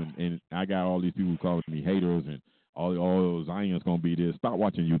struggle, and I got all these people calling me haters, and all Zion's gonna be this. Stop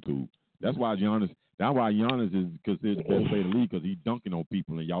watching YouTube. That's why Giannis is considered the best player in the league because he's dunking on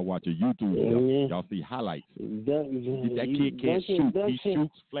people, and y'all watch YouTube. Y'all see highlights. That kid can't shoot. He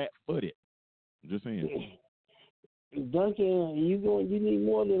shoots flat-footed. I'm just saying. Dunking, you need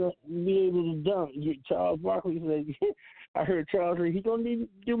more than be able to dunk. Charles Barkley said, I heard Charles say he's gonna need to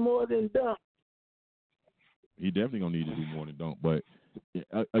do more than dunk. He definitely gonna need to do more than dunk. But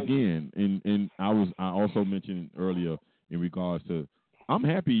again, and I also mentioned earlier in regards to. I'm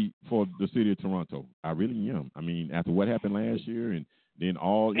happy for the city of Toronto. I really am. I mean, after what happened last year, and then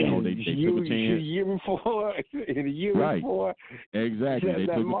all they took a chance. The year before. Exactly. They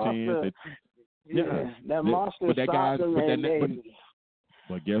took a chance. That monster.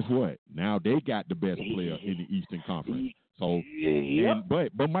 But guess what? Now they got the best player in the Eastern Conference. So,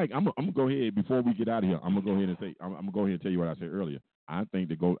 but Mike, I'm gonna go ahead before we get out of here. I'm gonna go ahead and tell you what I said earlier. I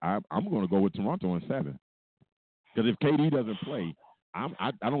think I'm gonna go with Toronto in 7. Because if KD doesn't play.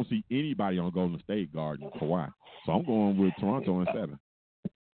 I don't see anybody on Golden State guarding Kawhi, so I'm going with Toronto in 7.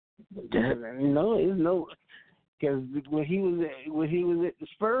 No, it's no, because when he was at the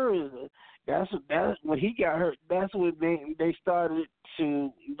Spurs, that's when he got hurt. That's when they started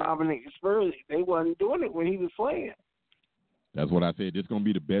to dominate the Spurs. They wasn't doing it when he was playing. That's what I said. This is going to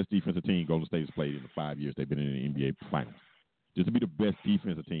be the best defensive team Golden State has played in the 5 years they've been in the NBA Finals. This will be the best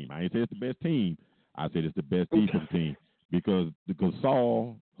defensive team. I ain't say it's the best team. I said it's the best defensive team because the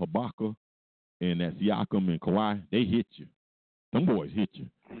Gasol, Ibaka, and that Siakam and Kawhi, they hit you. Them boys hit you.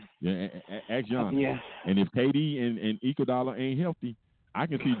 Yeah, ask Giannis. Yeah. And if KD and Iguodala ain't healthy, I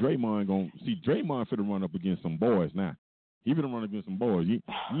can see Draymond finna run up against some boys now. He finna run against some boys. You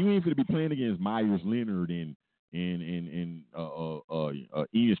ain't finna be playing against Myers Leonard and Enes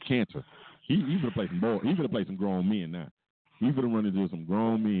Kanter. He finna play some boys. He finna play some grown men now. He finna run into some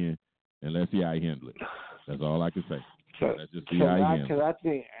grown men, and let's see how he handle it. That's all I can say. Let's just see how he handle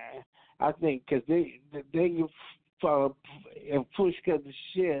it. I think because they if push comes to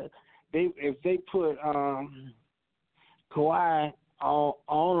shove, if they put Kawhi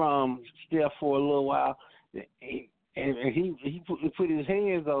on Steph for a little while, and he put his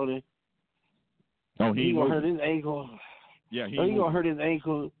hands on it. Oh, he gonna hurt his ankle. Yeah, he gonna hurt his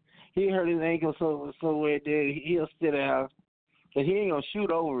ankle. He hurt his ankle so he'll sit out, but he ain't gonna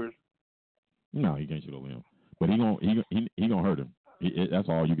shoot over it. No, he can't shoot over him. But he gonna hurt him. That's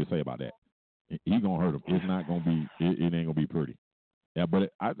all you can say about that. He gonna hurt him. It's not gonna be. It ain't gonna be pretty. Yeah,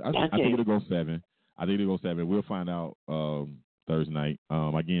 but I think it'll go 7. I think it'll go 7. We'll find out Thursday night.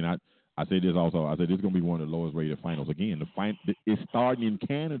 Again, I say this also. I said this is gonna be one of the lowest rated finals. Again, it's starting in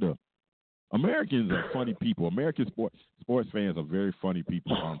Canada. Americans are funny people. American sports fans are very funny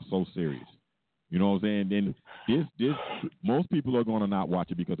people. I'm so serious. You know what I'm saying? Then this most people are going to not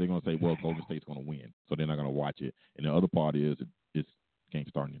watch it because they're going to say, well, Golden State's going to win, so they're not going to watch it. And the other part is it's game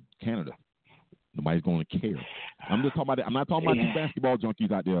starting in Canada. Nobody's going to care. I'm just talking about. I'm not talking about these basketball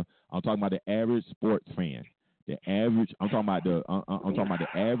junkies out there. I'm talking about the average sports fan. I'm talking about the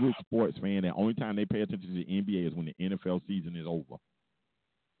average sports fan. The only time they pay attention to the NBA is when the NFL season is over.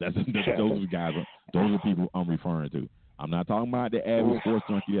 Those are the guys. Those are the people I'm referring to. I'm not talking about the average sports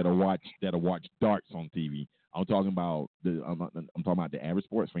junkie that'll watch darts on TV. I'm talking about the average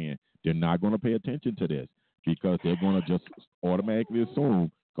sports fan. They're not going to pay attention to this because they're going to just automatically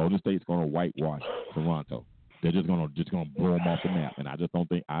assume Golden State's going to whitewash Toronto. They're just going to blow them off the map, and I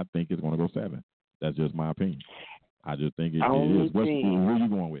think it's going to go 7. That's just my opinion. I just think it is. Who are you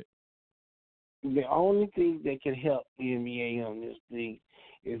going with? The only thing that can help the NBA on this thing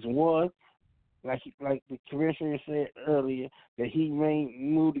is one, like the commissioner said earlier, that he may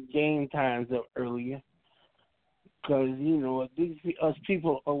move the game times up earlier. Because, us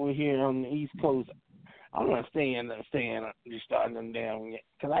people over here on the East Coast, I'm not staying just starting them down yet.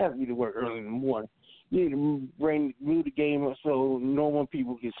 Because I have to be to work early in the morning. You need to move the game up so normal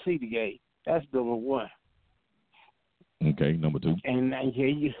people can see the game. That's number one. Okay, number 2. And they're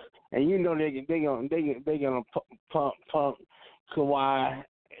gonna pump Kawhi,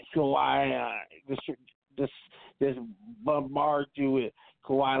 this bombard you with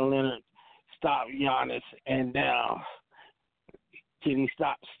Kawhi Leonard, stop Giannis, and now can he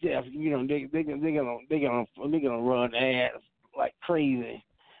stop Steph? They're gonna run ads like crazy.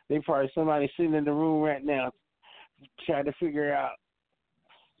 They probably somebody sitting in the room right now trying to figure out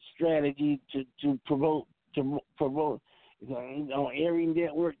strategy to promote. On every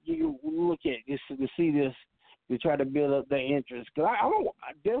network you look at just to see this, to try to build up their interest. Because I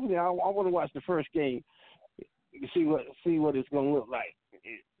want to watch the first game to see what it's going to look like.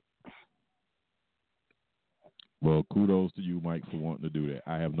 Well, kudos to you, Mike, for wanting to do that.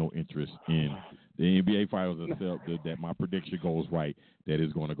 I have no interest in the NBA Finals except that my prediction goes right, that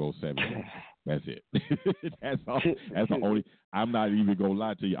it's going to go 7. That's it. That's all. That's the only. I'm not even going to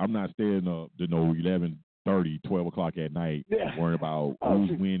lie to you. I'm not staying up to 11:30, 12 o'clock at night worrying about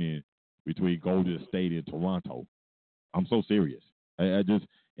who's winning between Golden State and Toronto. I'm so serious. I'm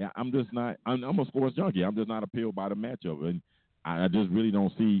just not. I'm a sports junkie. I'm just not appealed by the matchup, and I just really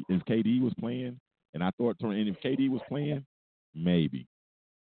don't see if KD was playing. And I thought, and if KD was playing, maybe.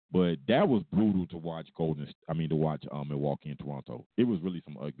 But that was brutal to watch Milwaukee and Toronto. It was really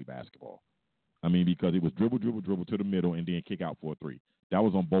some ugly basketball. I mean, because it was dribble to the middle and then kick out for a 3. That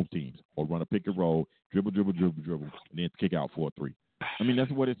was on both teams. Or run a pick and roll, dribble, and then kick out for a 3. I mean,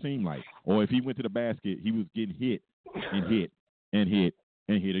 that's what it seemed like. Or if he went to the basket, he was getting hit and hit and hit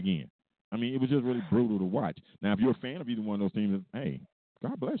and hit again. I mean, it was just really brutal to watch. Now, if you're a fan of either one of those teams, hey,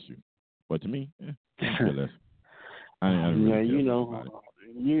 God bless you. But to me, I really you know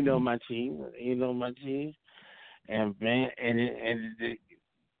my team. You know my team, and man,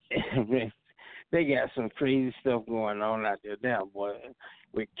 they got some crazy stuff going on out there now, boy.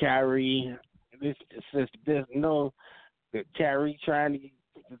 With Kyrie, the Kyrie trying to.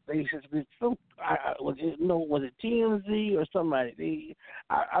 Was it TMZ or somebody?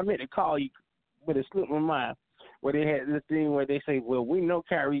 I meant to call you, but it slipped my mind. where they had this thing where they say, well, we know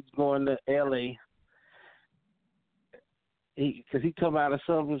Kyrie's going to L.A. Because he come out of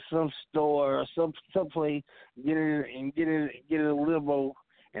some store or some place, get in a limo,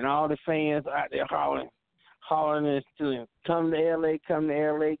 and all the fans out there hollering to him, come to L.A., come to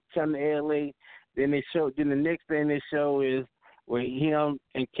L.A., come to L.A. Then the next thing they show is where him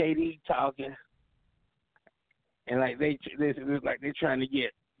and KD talking, and like they trying to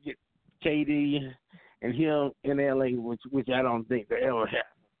get KD and him in LA, which I don't think they ever happen.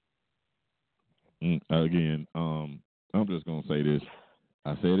 Again, I'm just gonna say this.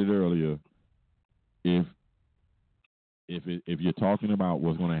 I said it earlier. If you're talking about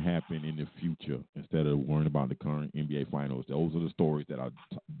what's going to happen in the future instead of worrying about the current NBA Finals, those are the stories that are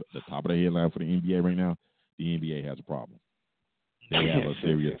the top of the headline for the NBA right now. The NBA has a problem. They have a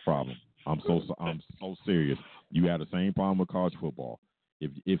serious problem. I'm so serious. You have the same problem with college football.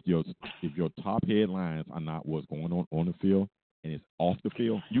 If your top headlines are not what's going on the field and it's off the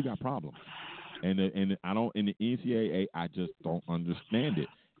field, you got problems. And I don't, in the NCAA, I just don't understand it,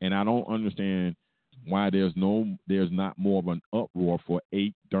 and I don't understand why there's not more of an uproar for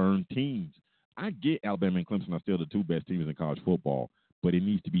 8 darn teams. I get Alabama and Clemson are still the 2 best teams in college football, but it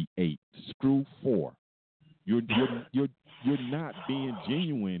needs to be 8. Screw 4. You're not being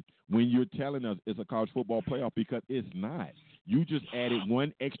genuine when you're telling us it's a college football playoff, because it's not. You just added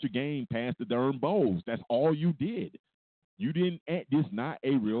 1 extra game past the darn bowls. That's all you did. You didn't add this. Not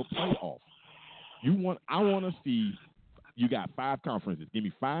a real playoff. I want to see. You got 5 conferences. Give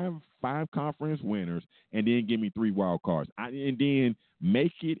me five conference winners, and then give me 3 wild cards. And then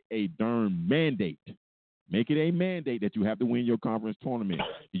make it a darn mandate. Make it a mandate that you have to win your conference tournament.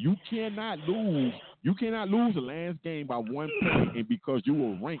 You cannot lose. You cannot lose the last game by 1 point, and because you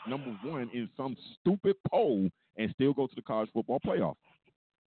were ranked number 1 in some stupid poll, and still go to the college football playoff.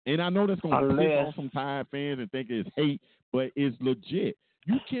 And I know that's going to piss off some Tide fans and think it's hate, but it's legit.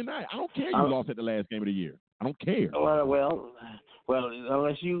 You cannot. I don't care you lost at the last game of the year. I don't care. Well,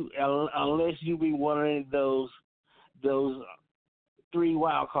 unless you be one of those 3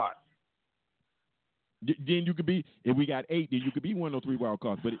 wild cards. Then you could be. If we got 8, then you could be one of those 3 wild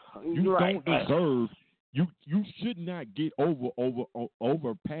cards. But you don't deserve. You should not get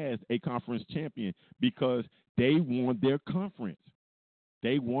over past a conference champion because they won their conference.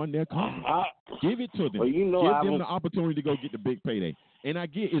 They won their conference. Give it to them. Well, Give them the opportunity to go get the big payday. And I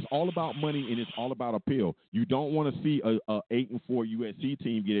get it's all about money and it's all about appeal. You don't want to see a 8-4 USC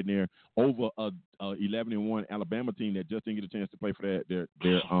team get in there over a 11-1 Alabama team that just didn't get a chance to play for their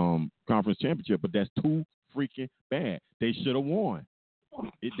conference championship. But that's too freaking bad. They should have won.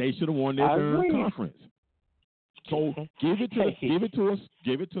 They should have won their conference. So give it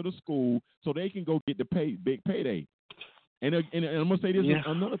to the school so they can go get the big payday. And I'm gonna say this is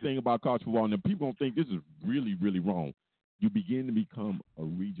another thing about college football, and people gonna think this is really, really wrong. You begin to become a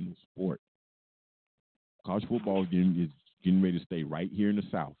regional sport. College football is getting ready to stay right here in the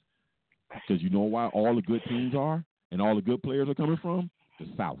South, because you know why all the good teams are and all the good players are coming from? The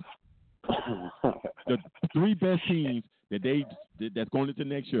South. The 3 best teams that's going into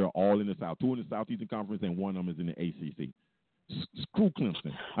next year are all in the South. 2 in the Southeastern Conference and 1 of them is in the ACC. Screw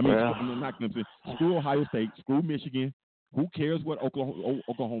Clemson. Not Clemson. Screw Ohio State. Screw Michigan. Who cares what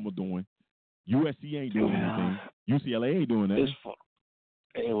Oklahoma doing? USC ain't doing anything. UCLA ain't doing that.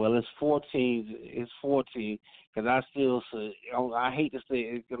 It's 4 teams. It's 4 teams. Because I still say, I hate to say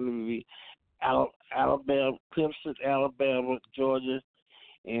it's going to be Alabama, Clemson, Alabama, Georgia,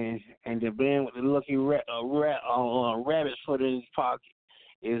 and the man with the lucky rabbit's foot in his pocket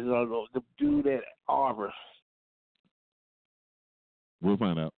is the dude at Auburn. We'll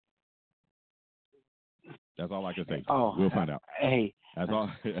find out. That's all I can say. We'll find out. Hey, that's all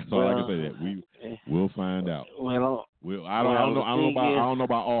I can say. We'll find out. I don't know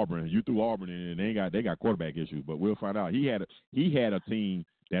about Auburn. You threw Auburn in, and they got quarterback issues, but we'll find out. He had a team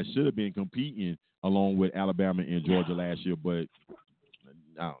that should have been competing along with Alabama and Georgia last year, but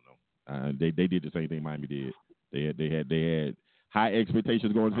I don't know. They did the same thing Miami did. They had high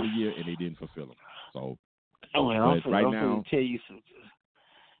expectations going into the year, and they didn't fulfill them. So, I'm going to tell you something.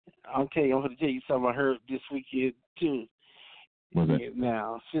 I'm going to tell you something I heard this weekend too. What's that?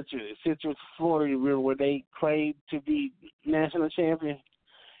 Now, Citrus, Florida, where they claimed to be national champion,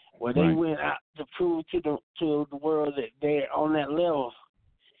 where they went out to prove to the world that they're on that level.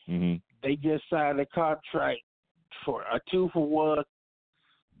 Mm-hmm. They just signed a contract for a 2-for-1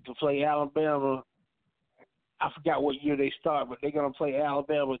 to play Alabama. I forgot what year they start, but they're going to play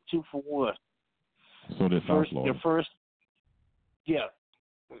Alabama 2-for-1. So they're South Florida.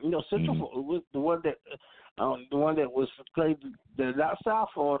 Central was the one that was played. Not South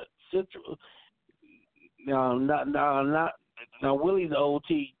Florida. Central. not Willie's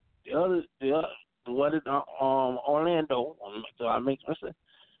OT. The what is Orlando? So I make myself.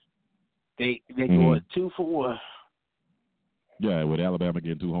 They go at 2 for 1. Yeah, with Alabama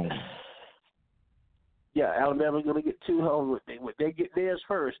getting 2 home games. Yeah, Alabama's gonna get 2 home. They get theirs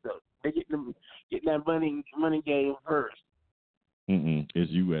first though. They get that money game first.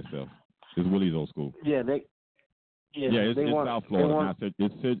 It's USF. It's Willie's old school. Yeah, it's South Florida.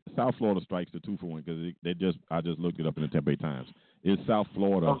 It's South Florida strikes the 2 for 1 because I just looked it up in the Tampa Bay Times. It's South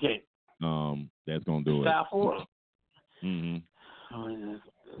Florida. Okay. That's gonna do it. South Florida.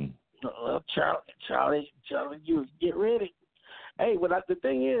 Well, Charlie, you get ready. Hey, but the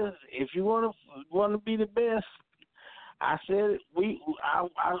thing is, if you want to be the best, I said I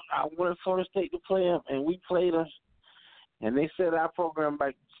wanted Florida State to play them, and we played them, and they set our program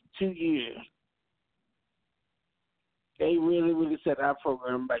back 2 years. They really set our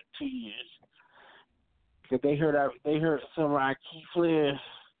program back 2 years because they heard some of our key players,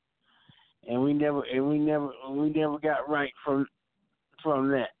 and we never got right from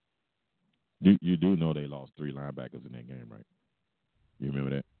that. You do know they lost 3 linebackers in that game, right? You remember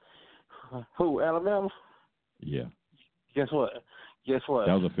that? Who, Alabama? Yeah. Guess what? That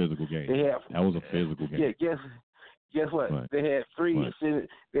was a physical game. That was a physical game. Yeah. Guess what? Right. They had 3. Right.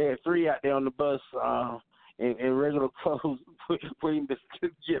 They had 3 out there on the bus in regular clothes, waiting to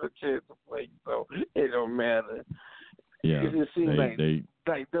get a chance to play. So it don't matter. Yeah. It just seems that's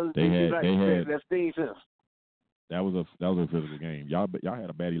defense. That was a physical game. Y'all had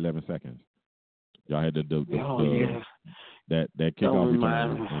a bad 11 seconds. Y'all had that kickoff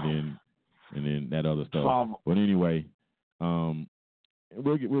return and then that other stuff. But anyway,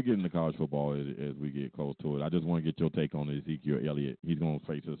 we'll get into college football as we get close to it. I just want to get your take on Ezekiel Elliott. He's going to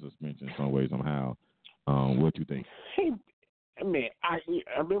face a suspension some way, somehow. What you think? Hey, man, I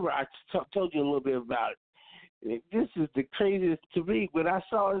remember I told you a little bit about it. This is the craziest to me. When I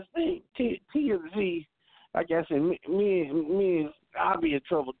saw his name, TMZ, like I said, me, I'll be in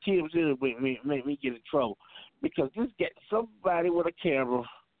trouble. TMZ will make me get in trouble because this get somebody with a camera.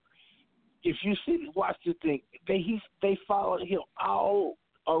 If you watch the thing, they followed him all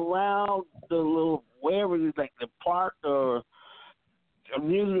around the little wherever it is, like the park or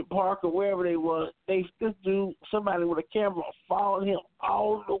amusement park or wherever they was. This dude, somebody with a camera, followed him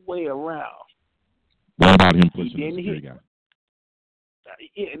all the way around. What about him pushing the security guy?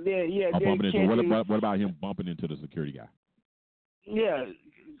 What about him bumping into the security guy? Yeah,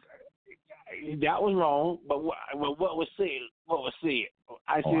 that was wrong. But what was said?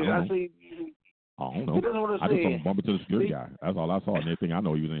 I don't know. I just saw him bump into the security guy. That's all I saw. And everything I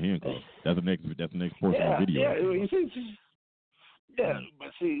know, he was in handcuffs. That's the next portion of the video. Yeah, but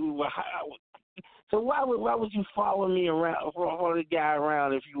see, so why would you follow me around, follow the guy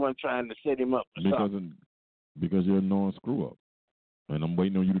around if you weren't trying to set him up? Because you're a known screw up, and I'm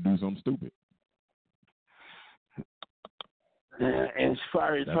waiting on you to do something stupid. And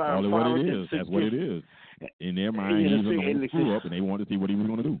that's what it is. In their mind, he's a known screw up, and they wanted to see what he was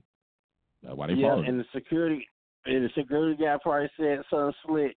going to do. That's why they followed him. And the security guy probably said something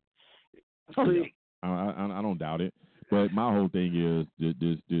slick. I don't doubt it. But my whole thing is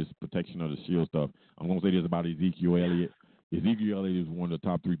this protection of the shield stuff. I'm going to say this about Ezekiel Elliott. Ezekiel Elliott is one of the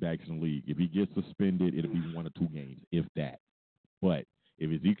top 3 backs in the league. If he gets suspended, it'll be 1 or 2 games, if that. But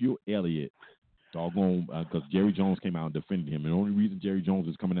if Ezekiel Elliott, because Jerry Jones came out and defended him, and the only reason Jerry Jones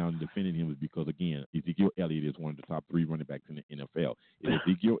is coming out and defending him is because, again, Ezekiel Elliott is one of the top 3 running backs in the NFL. If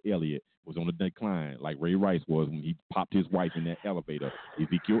Ezekiel Elliott was on the decline, like Ray Rice was when he popped his wife in that elevator,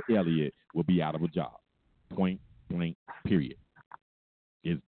 Ezekiel Elliott will be out of a job. Point blank, period.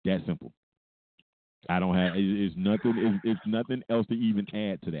 It's that simple. It's nothing else to even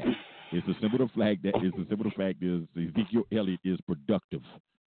add to that. It's a simple fact that Ezekiel Elliott is productive.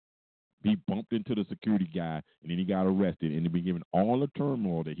 He bumped into the security guy, and then he got arrested, and he's been given all the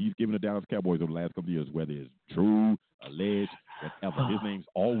turmoil that he's given the Dallas Cowboys over the last couple of years, whether it's true, alleged, whatever. His name's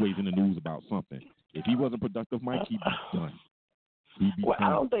always in the news about something. If he wasn't productive, Mike, he'd be done. I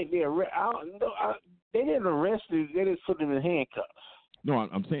don't think they didn't arrest him. They just put him in handcuffs. No,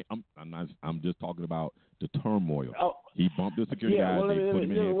 I'm saying I'm just talking about the turmoil. Oh, he bumped the security guy. They put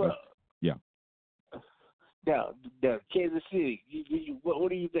him in handcuffs. Yeah. Now, Kansas City. What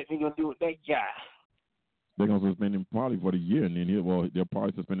do you think they're gonna do with that guy? They're gonna suspend him probably for the year, and then they'll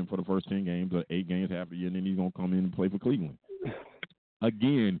probably suspend him for the first 10 games or 8 games half the year, and then he's gonna come in and play for Cleveland.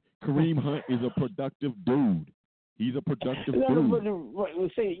 Again, Kareem Hunt is a productive dude. He's a productive dude.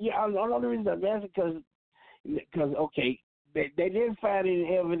 Another reason I'm asking because okay, they didn't find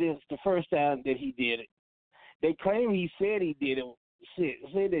any evidence the first time that he did it. They claim he said he did it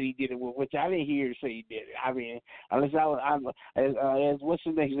said that he did it, which I didn't hear him say he did it. I mean, unless as what's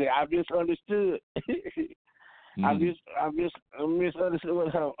his name said, I misunderstood. I misunderstood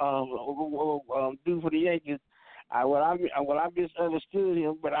what do for the Yankees. I misunderstood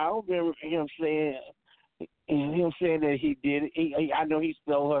him, but I don't remember him saying that he did it. I know he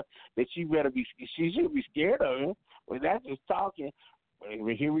told her that she should be scared of him. Well, that's just talking.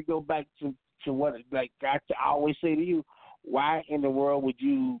 But here we go back to what, like I always say to you, why in the world would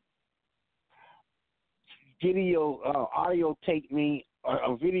you audio take me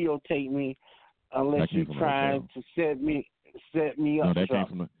or videotape me unless you're trying to set me up?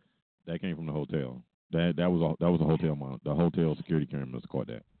 No, that came from the hotel. That was a hotel mount. The hotel security cameras caught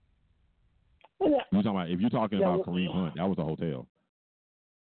that. If you're talking about Kareem Hunt, that was a hotel.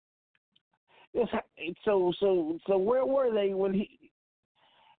 So where were they when he?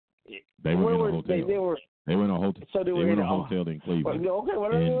 They were in a hotel. They were in a hotel. So they were in a hotel in Cleveland. Let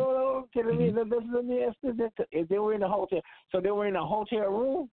me ask this: if they were in a hotel, so they were in a hotel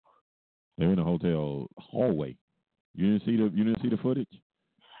room. They were in a hotel hallway. You didn't see the footage?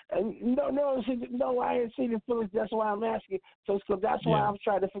 No, I didn't see the footage. That's why I'm asking. So that's why I'm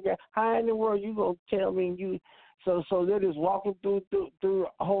trying to figure out how in the world you gonna tell me you. So they're just walking through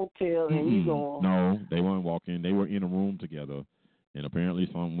a hotel and you going. No, they weren't walking. They were in a room together, and apparently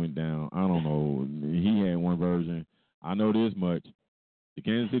something went down. I don't know. He had one version. I know this much: the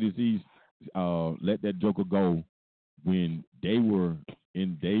Kansas City Chiefs let that joker go when they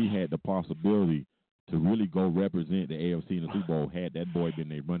had the possibility to really go represent the AFC in the Super Bowl had that boy been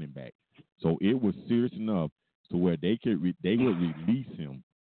their running back. So it was serious enough to where they would release him.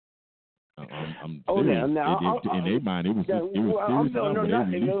 I'm serious. In their mind, it was serious enough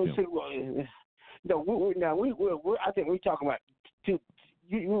they released him. I think we're talking about you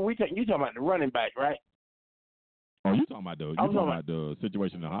talking about the running back, right? Oh, you talking about the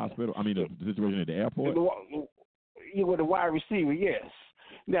situation in the hospital? I mean, the situation at the airport? With the wide receiver, yes.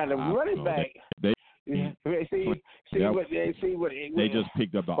 Now the running back. They just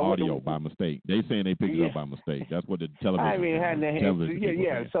picked up the audio by mistake. They saying they picked it up by mistake. That's what the television.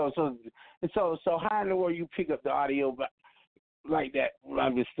 So how in the world you pick up the audio like that by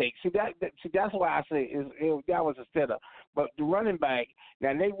mistake? See that's why I say that was a setup. But the running back,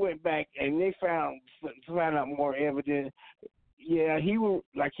 now they went back and they found out more evidence. Yeah, he was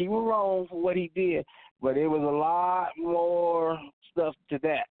wrong for what he did, but there was a lot more stuff to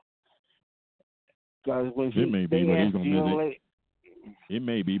that. Because when it may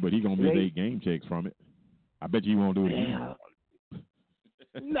be, but he's gonna miss 8 game checks from it. I bet you won't do it again.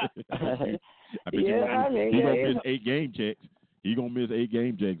 No. He's gonna miss 8 game checks. He's gonna miss 8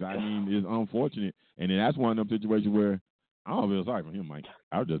 game checks. I mean, it's unfortunate, and then that's one of them situations where I don't feel sorry for him, Mike.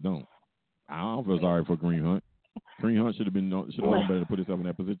 I just don't. I don't feel sorry for Kareem Hunt. Kareem Hunt should have known better to put himself in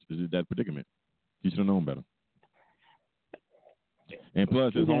that predicament. He should have known better. And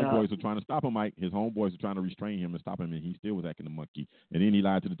plus, his homeboys were trying to stop him, Mike. His homeboys were trying to restrain him and stop him, and he still was acting a monkey. And then he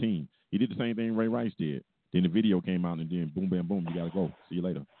lied to the team. He did the same thing Ray Rice did. Then the video came out, and then boom, bam, boom, you got to go. See you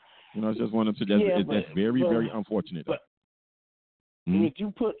later. It's just one of them. That's very, very unfortunate. But if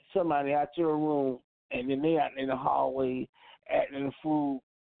you put somebody out your room, and then they out in the hallway acting a fool,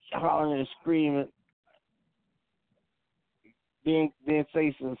 hollering and screaming, then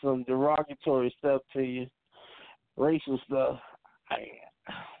say some derogatory stuff to you, racial stuff.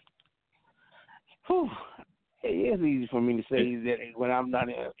 It's easy for me to say that when I'm not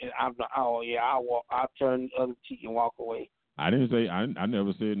I'll turn the other cheek and walk away. I didn't say I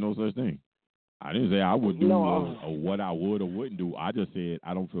never said no such thing. I didn't say I would do or what I would or wouldn't do. I just said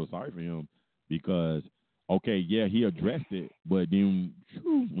I don't feel sorry for him because he addressed it, but then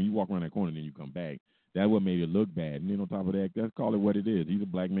when you walk around that corner, then you come back. That what made it look bad. And then on top of that, let's call it what it is. He's a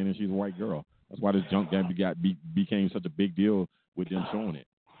black man and she's a white girl. That's why this junk became such a big deal with them showing it.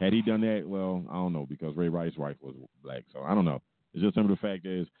 Had he done that, well, I don't know, because Ray Rice's wife was black, so I don't know. It's just some of the fact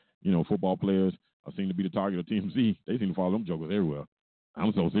is, football players seem to be the target of TMZ. They seem to follow them jokers everywhere.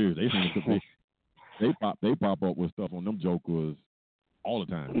 I'm so serious. They seem to they pop up with stuff on them jokers all the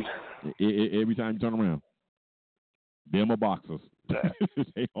time. Every time you turn around, them are boxers.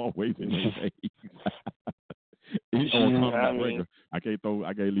 They always in their face. I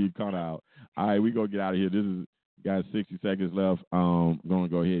can't leave Connor out. All right, we gonna get out of here. This is got 60 seconds left. I'm gonna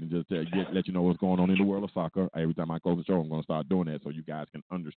go ahead and just let you know what's going on in the world of soccer. Every time I close the show, I'm gonna start doing that so you guys can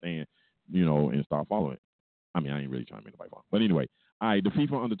understand, and start following. I mean, I ain't really trying to make nobody follow, but anyway, all right. The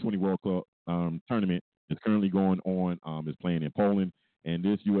FIFA Under 20 World Cup tournament is currently going on. It's playing in Poland, and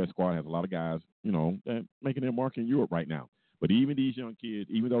this U.S. squad has a lot of guys, that making their mark in Europe right now. But even these young kids,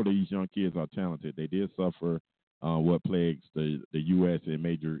 even though these young kids are talented, they did suffer what plagues the U.S. in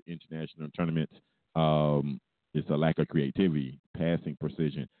major international tournaments. It's a lack of creativity, passing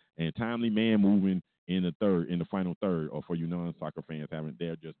precision, and timely man moving in the final third, or for you non-soccer fans,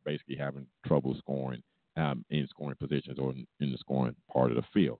 they're just basically having trouble scoring in scoring positions or in the scoring part of the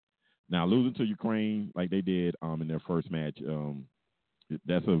field. Now, losing to Ukraine like they did in their first match,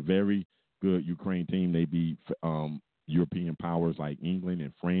 that's a very good Ukraine team. They beat European powers like England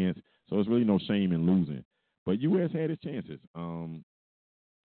and France, so it's really no shame in losing. But U.S. had its chances to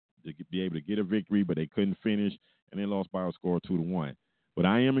be able to get a victory, but they couldn't finish, and they lost by a score of 2-1. But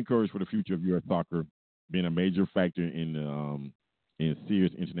I am encouraged for the future of U.S. soccer being a major factor in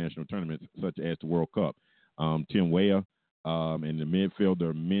serious international tournaments such as the World Cup. Tim Weah and the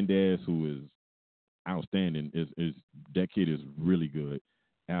midfielder Mendez, who is outstanding, that kid is really good.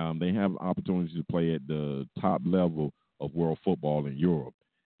 They have opportunities to play at the top level of world football in Europe.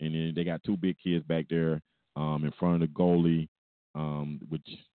 And then they got two big kids back there in front of the goalie,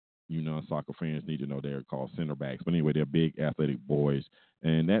 which soccer fans need to know they're called center backs. But anyway, they're big athletic boys.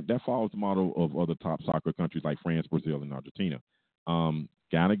 And that follows the model of other top soccer countries like France, Brazil, and Argentina.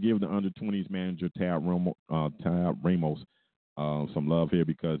 Got to give the under-20s manager, Tab Ramos, some love here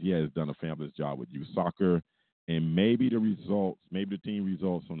because he has done a fabulous job with youth soccer. And maybe the team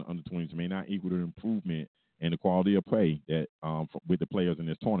results from the under-20s may not equal the improvement and the quality of play that with the players in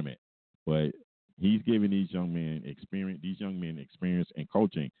this tournament. But he's giving these young men experience and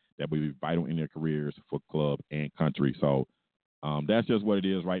coaching that will be vital in their careers for club and country. So that's just what it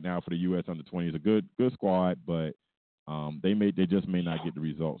is right now for the U.S. under-20s. A good squad, but they just may not get the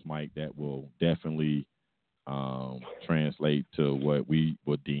results, Mike, that will definitely translate to what we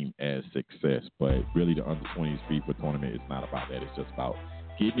would deem as success. But really, the under-20s FIFA tournament is not about that. It's just about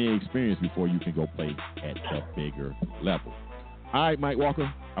getting the experience before you can go play at the bigger level. All right, Mike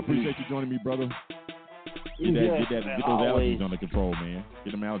Walker, I appreciate you joining me, brother. Get those allergies under control, man.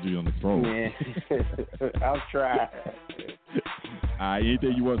 Get them allergies under control. Yeah. I'll try. All right,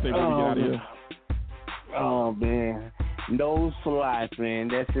 anything you want to say before we get out of here? Oh, man. Nose for life, man.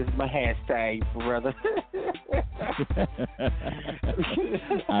 That's just my hashtag, brother.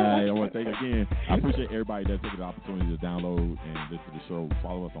 All right, I want to thank you again. I appreciate everybody that's taking the opportunity to download and listen to the show.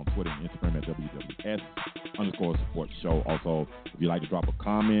 Follow us on Twitter and Instagram at WWS_support show. Also, if you'd like to drop a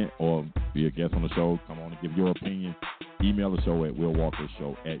comment or be a guest on the show, come on and give your opinion. Email the show at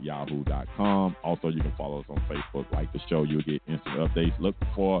willwalkershow@yahoo.com. Also, you can follow us on Facebook. Like the show, you'll get instant updates. Look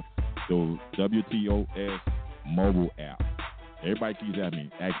for the WTOS mobile app. Everybody keeps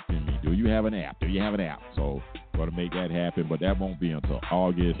asking me, do you have an app? So we're going to make that happen, but that won't be until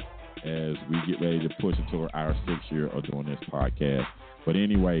August as we get ready to push into our 6th year of doing this podcast. But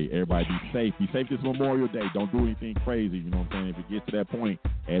anyway, everybody be safe. Be safe this Memorial Day. Don't do anything crazy. You know what I'm saying? If it gets to that point,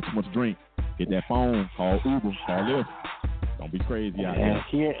 add too much drink. Get that phone. Call Uber. Call Lyft. Don't be crazy out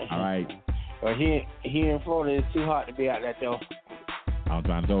here. All right. Well, here in Florida, it's too hot to be out there, though. I'm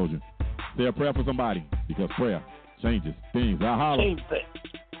trying to tell you. Say a prayer for somebody because prayer changes things. I'll holler. Change it.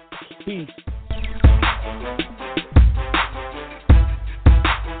 Peace.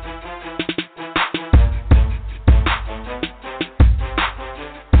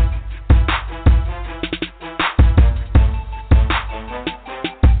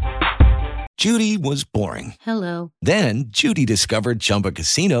 Judy was boring. Hello. Then Judy discovered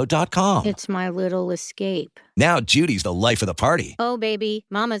ChumbaCasino.com. It's my little escape. Now Judy's the life of the party. Oh, baby,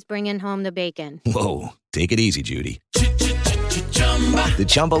 mama's bringing home the bacon. Whoa, take it easy, Judy. The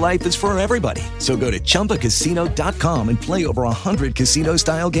Chumba life is for everybody. So go to ChumbaCasino.com and play over 100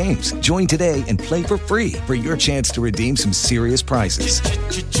 casino-style games. Join today and play for free for your chance to redeem some serious prizes.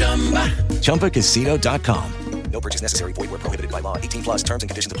 ChumbaCasino.com. No purchase necessary. Void where prohibited by law. 18+ terms and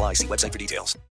conditions apply. See website for details.